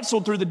God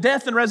canceled through the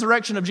death and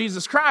resurrection of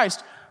Jesus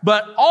Christ,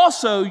 but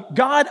also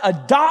God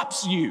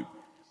adopts you.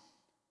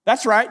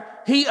 That's right.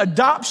 He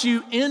adopts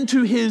you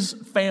into his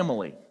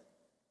family.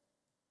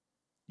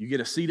 You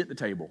get a seat at the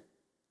table.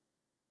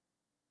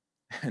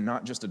 And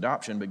not just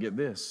adoption, but get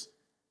this.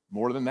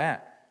 More than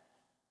that,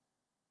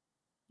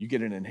 you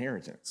get an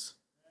inheritance.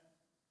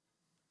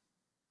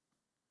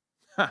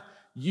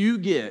 You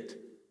get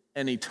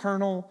an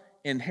eternal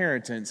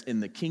inheritance in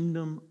the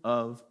kingdom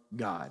of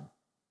God.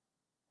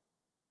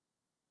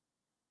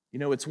 You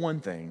know, it's one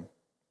thing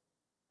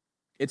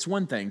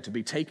to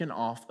be taken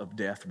off of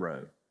death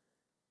row.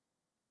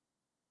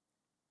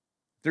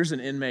 There's an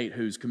inmate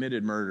who's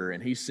committed murder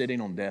and he's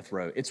sitting on death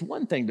row. It's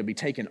one thing to be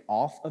taken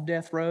off of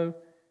death row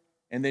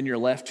and then you're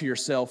left to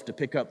yourself to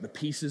pick up the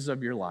pieces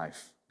of your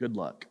life. Good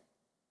luck.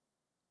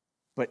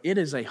 But it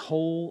is a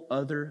whole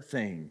other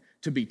thing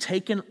to be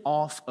taken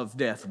off of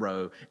death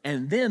row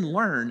and then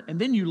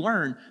you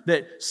learn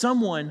that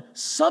someone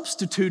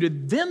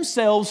substituted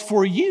themselves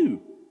for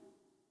you.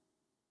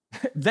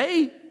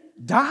 They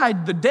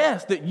died the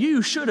death that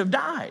you should have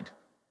died.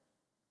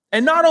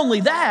 And not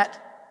only that,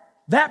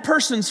 that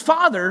person's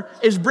father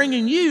is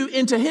bringing you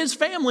into his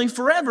family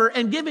forever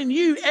and giving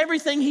you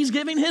everything he's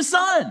giving his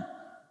son.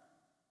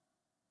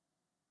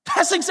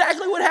 That's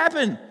exactly what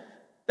happened.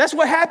 That's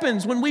what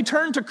happens when we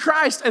turn to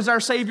Christ as our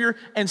Savior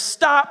and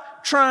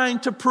stop trying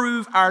to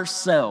prove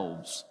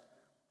ourselves.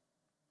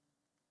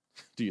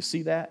 Do you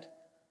see that?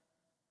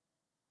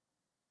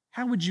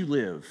 How would you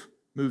live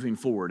moving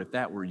forward if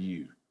that were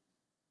you?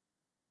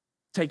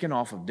 Taken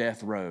off of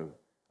death row,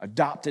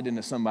 adopted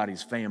into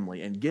somebody's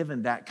family, and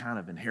given that kind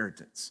of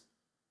inheritance.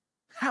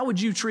 How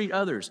would you treat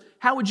others?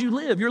 How would you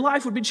live? Your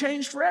life would be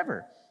changed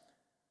forever.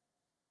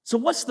 So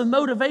what's the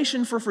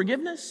motivation for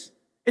forgiveness?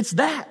 It's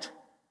that.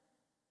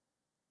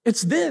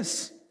 It's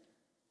this.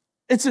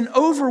 It's an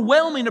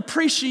overwhelming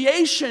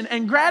appreciation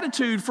and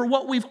gratitude for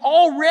what we've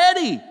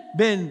already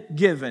been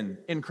given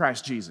in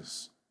Christ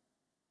Jesus.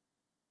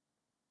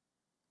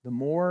 The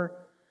more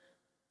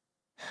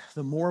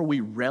we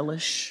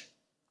relish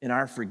in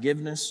our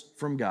forgiveness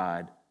from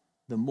God,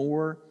 the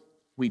more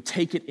we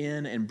take it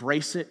in,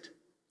 embrace it,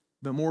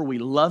 the more we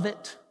love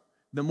it,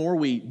 the more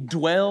we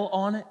dwell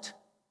on it,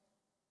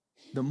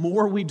 the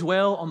more we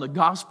dwell on the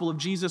gospel of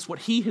Jesus, what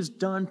he has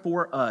done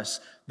for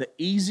us, the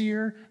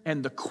easier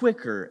and the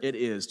quicker it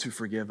is to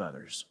forgive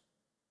others.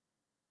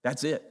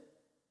 That's it.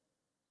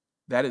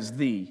 That is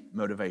the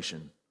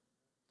motivation.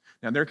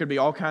 Now, there could be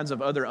all kinds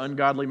of other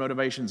ungodly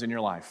motivations in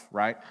your life,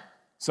 right?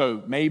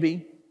 So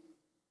maybe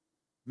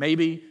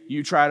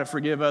you try to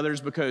forgive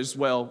others because,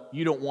 well,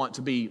 you don't want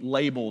to be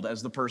labeled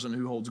as the person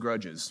who holds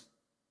grudges,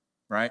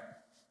 right?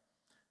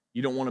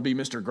 You don't want to be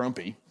Mr.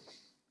 Grumpy.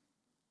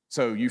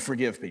 So you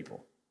forgive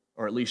people,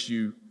 or at least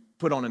you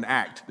put on an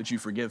act that you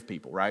forgive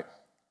people, right?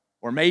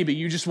 Or maybe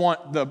you just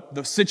want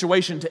the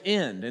situation to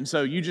end, and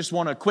so you just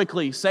want to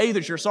quickly say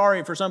that you're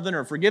sorry for something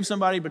or forgive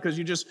somebody because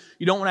you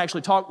don't want to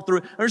actually talk through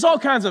it. There's all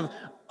kinds of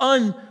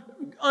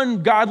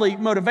ungodly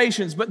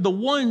motivations, but the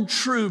one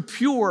true,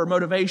 pure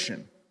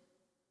motivation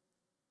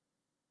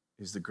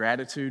is the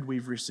gratitude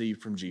we've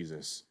received from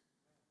Jesus,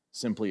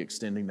 simply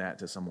extending that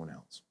to someone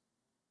else.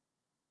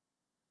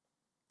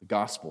 The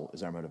gospel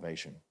is our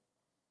motivation.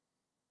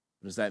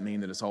 Does that mean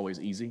that it's always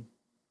easy?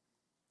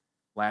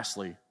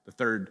 Lastly, the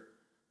third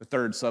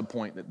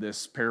subpoint that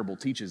this parable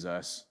teaches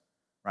us,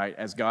 right?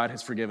 As God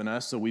has forgiven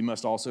us, so we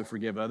must also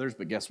forgive others.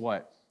 But guess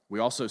what? We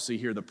also see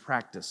here the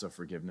practice of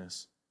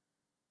forgiveness.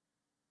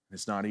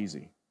 It's not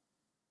easy.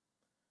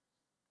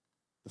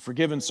 The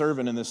forgiven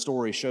servant in this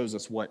story shows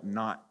us what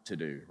not to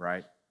do,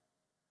 right?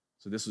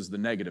 So this was the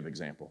negative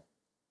example.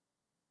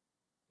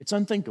 It's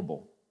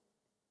unthinkable.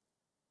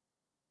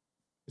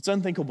 It's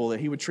unthinkable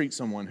that he would treat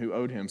someone who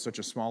owed him such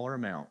a smaller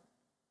amount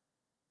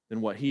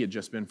than what he had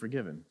just been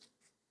forgiven.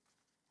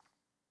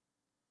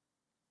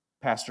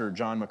 Pastor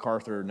John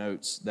MacArthur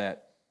notes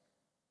that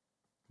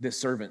this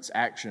servant's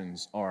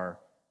actions are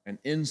an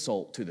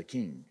insult to the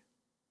king.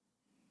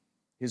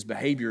 His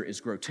behavior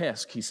is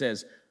grotesque. He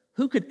says,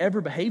 "Who could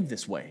ever behave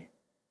this way?"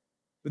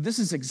 But this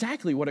is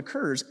exactly what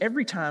occurs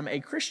every time a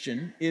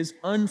Christian is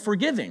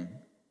unforgiving.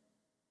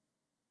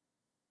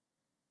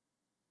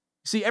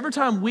 See, every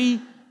time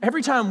we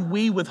every time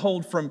we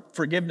withhold from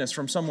forgiveness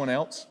from someone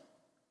else,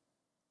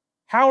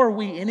 how are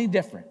we any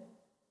different?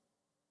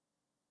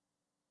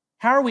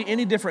 How are we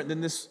any different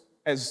than this,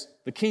 as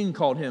the king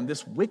called him,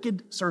 this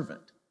wicked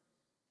servant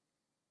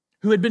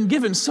who had been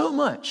given so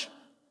much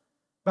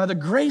by the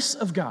grace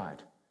of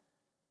God,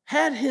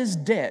 had his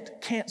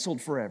debt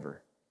canceled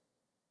forever?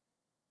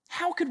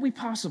 How could we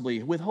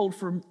possibly withhold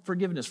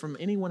forgiveness from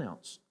anyone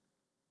else?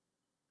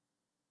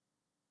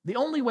 The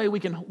only way we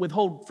can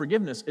withhold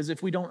forgiveness is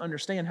if we don't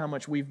understand how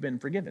much we've been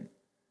forgiven.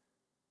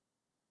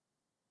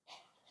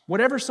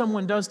 Whatever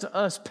someone does to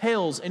us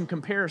pales in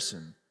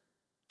comparison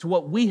to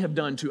what we have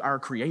done to our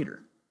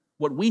Creator,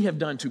 what we have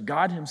done to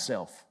God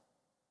Himself.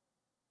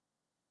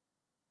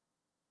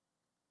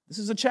 This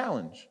is a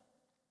challenge.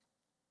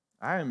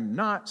 I am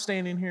not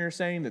standing here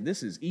saying that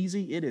this is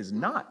easy. It is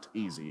not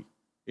easy.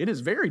 It is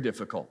very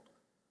difficult.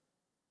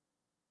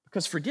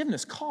 Because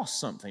forgiveness costs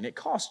something. It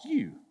costs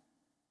you.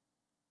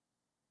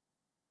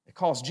 It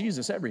cost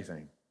Jesus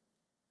everything.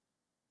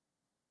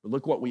 But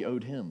look what we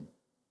owed Him.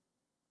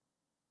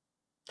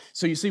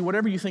 So you see,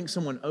 whatever you think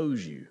someone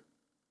owes you,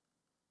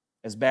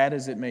 as bad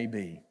as it may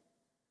be,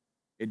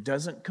 it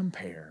doesn't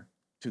compare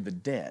to the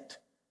debt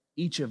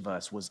each of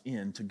us was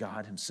in to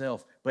God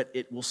Himself, but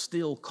it will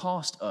still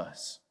cost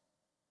us.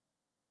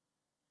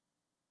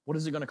 What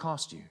is it going to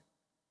cost you?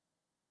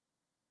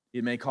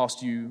 It may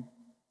cost you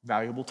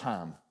valuable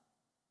time.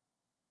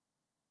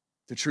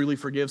 To truly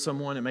forgive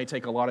someone, it may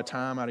take a lot of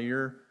time out of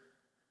your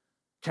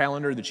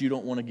calendar that you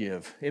don't want to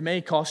give. It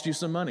may cost you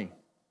some money.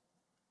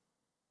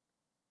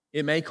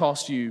 It may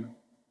cost you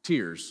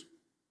tears.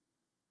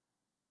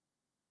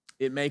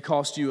 It may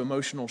cost you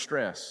emotional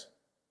stress.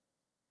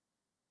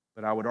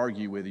 But I would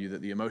argue with you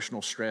that the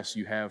emotional stress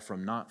you have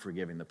from not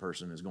forgiving the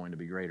person is going to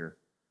be greater.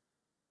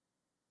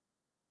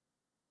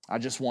 I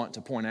just want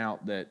to point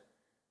out that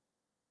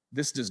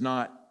this does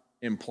not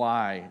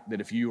imply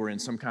that if you are in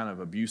some kind of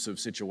abusive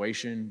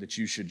situation that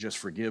you should just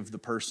forgive the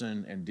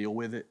person and deal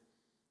with it.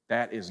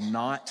 That is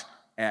not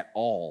at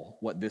all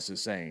what this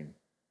is saying.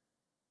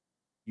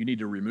 You need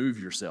to remove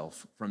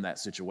yourself from that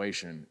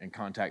situation and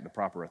contact the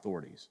proper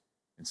authorities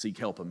and seek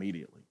help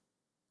immediately.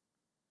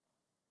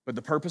 But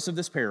the purpose of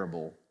this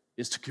parable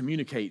is to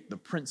communicate the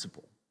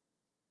principle,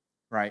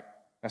 right?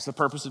 That's the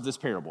purpose of this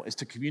parable, is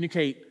to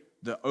communicate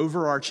the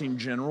overarching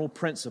general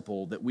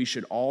principle that we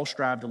should all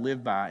strive to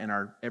live by in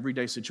our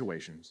everyday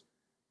situations.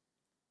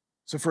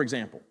 So, for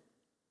example,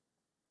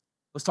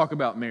 let's talk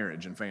about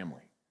marriage and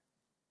family.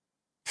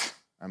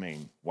 I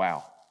mean,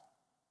 wow.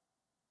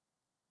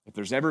 If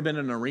there's ever been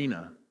an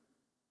arena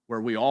where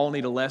we all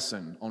need a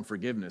lesson on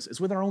forgiveness, it's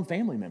with our own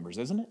family members,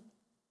 isn't it?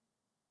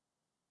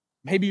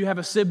 Maybe you have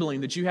a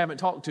sibling that you haven't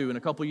talked to in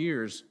a couple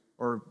years,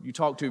 or you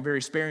talk to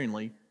very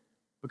sparingly,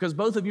 because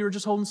both of you are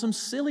just holding some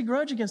silly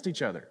grudge against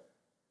each other.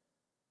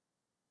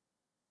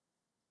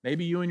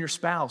 Maybe you and your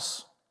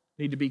spouse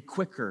need to be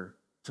quicker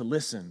to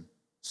listen,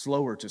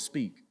 slower to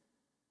speak,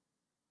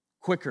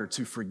 quicker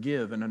to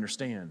forgive and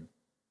understand,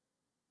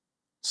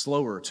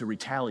 slower to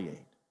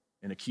retaliate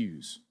and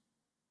accuse.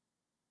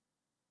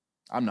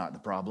 I'm not the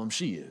problem,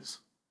 she is.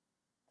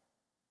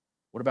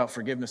 What about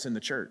forgiveness in the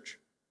church?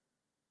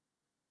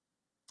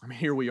 I mean,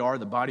 here we are,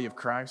 the body of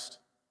Christ,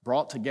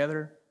 brought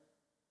together.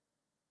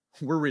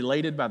 We're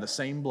related by the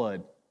same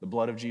blood, the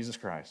blood of Jesus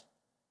Christ.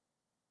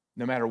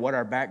 No matter what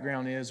our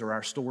background is or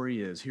our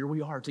story is, here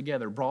we are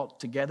together, brought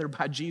together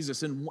by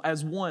Jesus and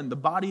as one, the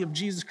body of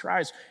Jesus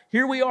Christ.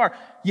 Here we are.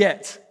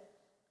 Yet,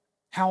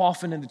 how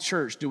often in the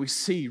church do we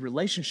see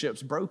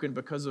relationships broken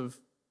because of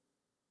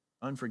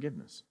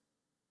unforgiveness?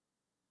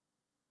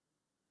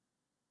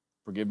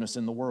 Forgiveness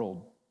in the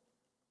world.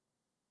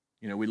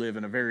 You know, we live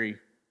in a very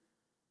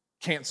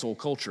cancel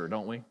culture,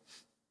 don't we?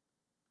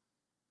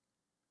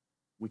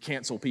 We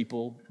cancel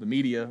people. The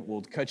media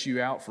will cut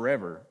you out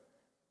forever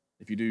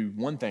if you do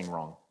one thing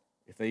wrong,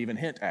 if they even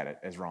hint at it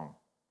as wrong.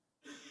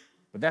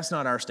 But that's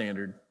not our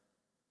standard.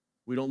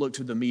 We don't look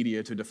to the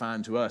media to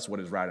define to us what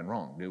is right and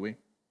wrong, do we?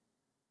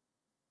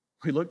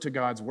 We look to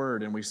God's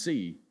word and we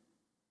see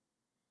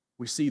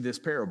this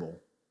parable.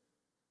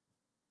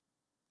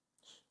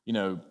 You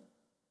know,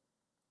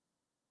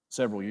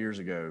 several years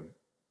ago,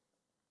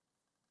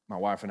 my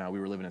wife and I, we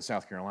were living in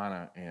South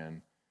Carolina,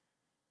 and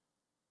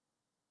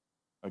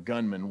a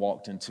gunman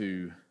walked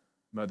into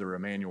Mother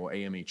Emanuel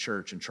AME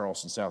Church in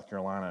Charleston, South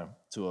Carolina,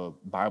 to a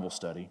Bible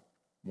study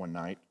one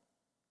night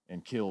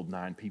and killed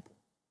 9 people.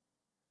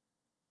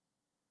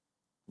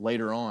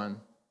 Later on,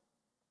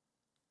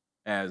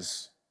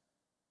 as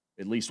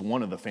at least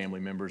one of the family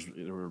members,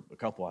 there were a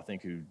couple I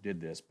think who did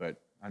this, but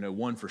I know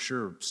one for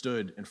sure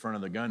stood in front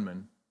of the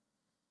gunman,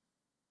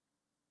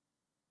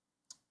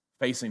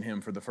 facing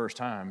him for the first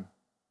time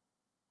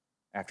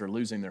after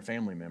losing their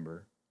family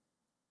member,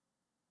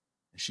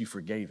 and she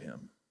forgave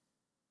him.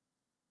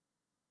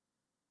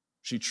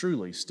 She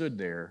truly stood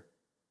there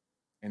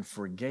and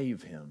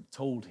forgave him,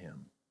 told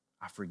him,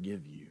 I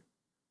forgive you.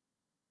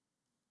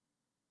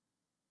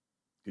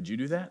 Could you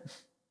do that?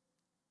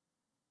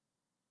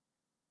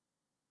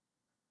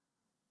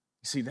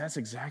 You see, that's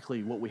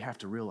exactly what we have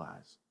to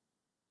realize.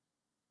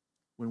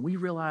 when we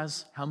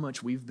realize how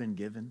much we've been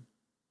given,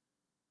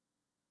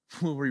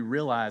 when we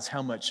realize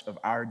how much of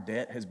our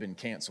debt has been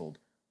canceled,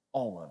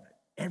 all of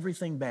it,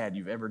 everything bad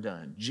you've ever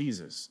done,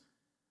 Jesus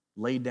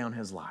laid down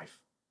his life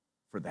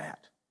for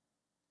that,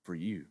 for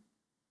you.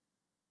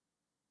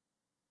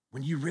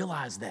 When you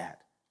realize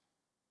that,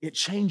 it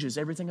changes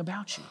everything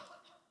about you.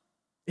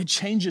 It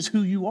changes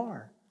who you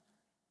are.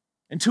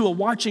 And to a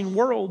watching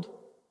world,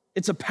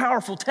 it's a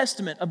powerful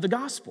testament of the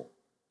gospel.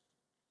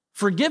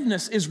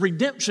 Forgiveness is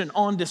redemption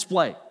on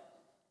display.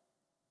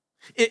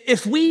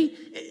 If we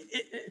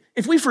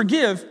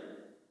forgive,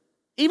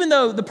 even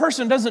though the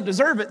person doesn't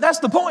deserve it, that's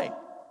the point.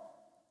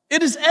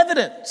 It is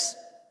evidence.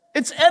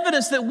 It's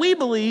evidence that we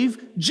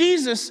believe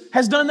Jesus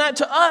has done that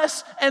to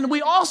us, and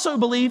we also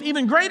believe,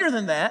 even greater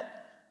than that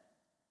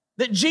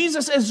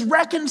Jesus is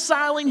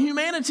reconciling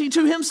humanity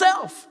to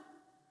himself.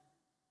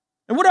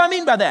 And what do I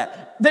mean by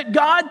that? That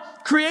God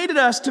created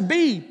us to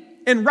be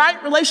in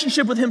right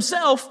relationship with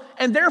himself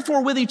and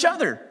therefore with each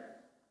other.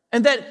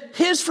 And that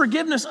his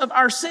forgiveness of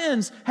our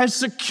sins has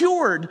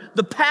secured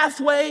the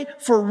pathway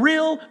for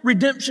real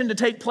redemption to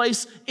take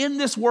place in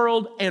this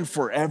world and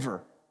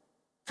forever,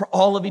 for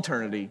all of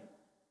eternity,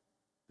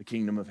 the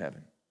kingdom of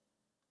heaven.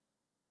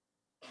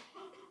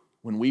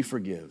 When we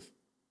forgive,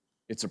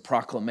 it's a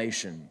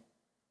proclamation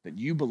that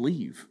you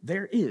believe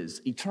there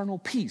is eternal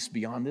peace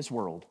beyond this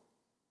world.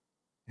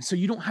 And so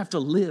you don't have to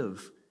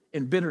live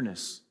in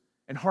bitterness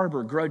and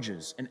harbor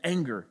grudges and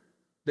anger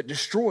that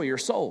destroy your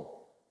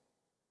soul.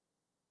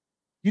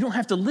 You don't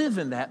have to live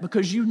in that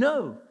because you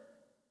know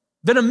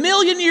that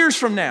 1,000,000 years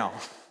from now,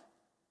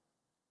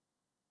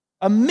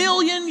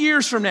 1,000,000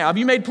 years from now, have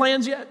you made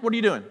plans yet? What are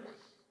you doing?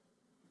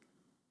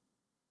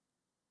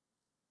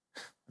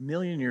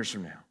 1,000,000 years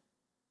from now,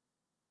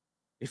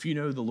 if you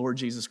know the Lord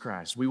Jesus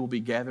Christ, we will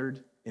be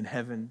gathered in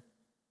heaven,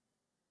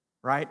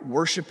 right?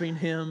 Worshiping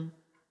him,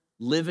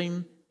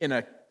 living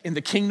in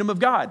the kingdom of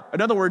God. In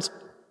other words,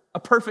 a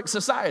perfect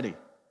society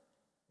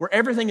where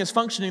everything is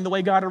functioning the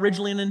way God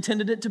originally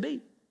intended it to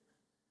be.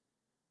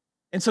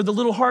 And so the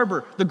little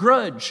harbor, the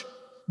grudge,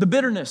 the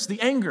bitterness,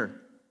 the anger,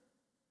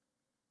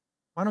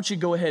 why don't you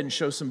go ahead and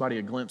show somebody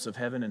a glimpse of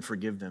heaven and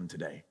forgive them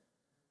today?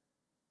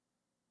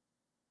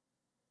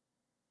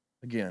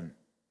 Again,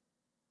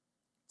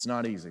 it's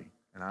not easy,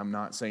 and I'm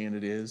not saying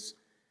it is.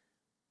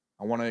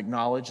 I want to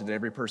acknowledge that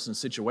every person's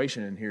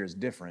situation in here is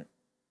different,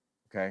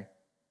 okay?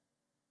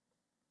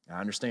 I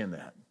understand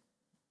that.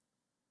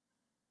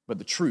 But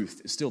the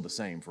truth is still the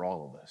same for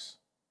all of us.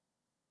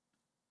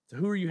 So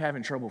who are you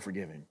having trouble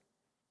forgiving?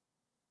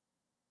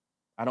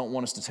 I don't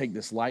want us to take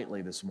this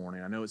lightly this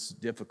morning. I know it's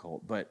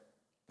difficult, but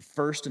the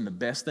first and the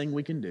best thing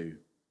we can do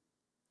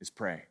is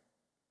pray.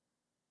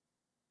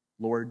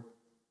 Lord,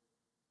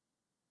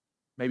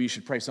 maybe you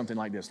should pray something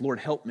like this. Lord,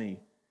 help me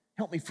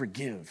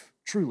forgive.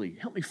 Truly,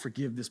 help me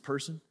forgive this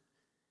person.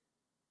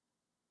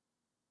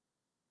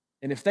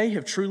 And if they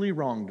have truly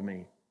wronged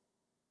me,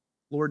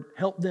 Lord,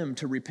 help them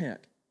to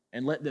repent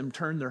and let them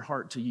turn their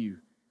heart to you.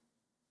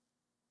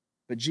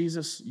 But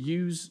Jesus,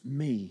 use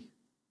me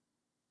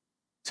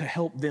to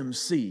help them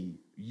see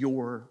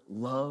your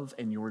love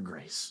and your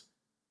grace.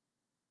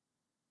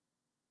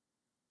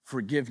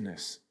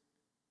 Forgiveness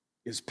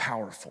is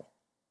powerful.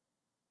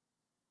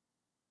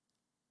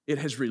 It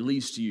has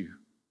released you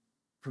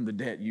from the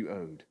debt you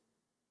owed.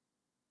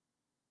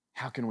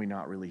 How can we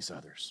not release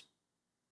others?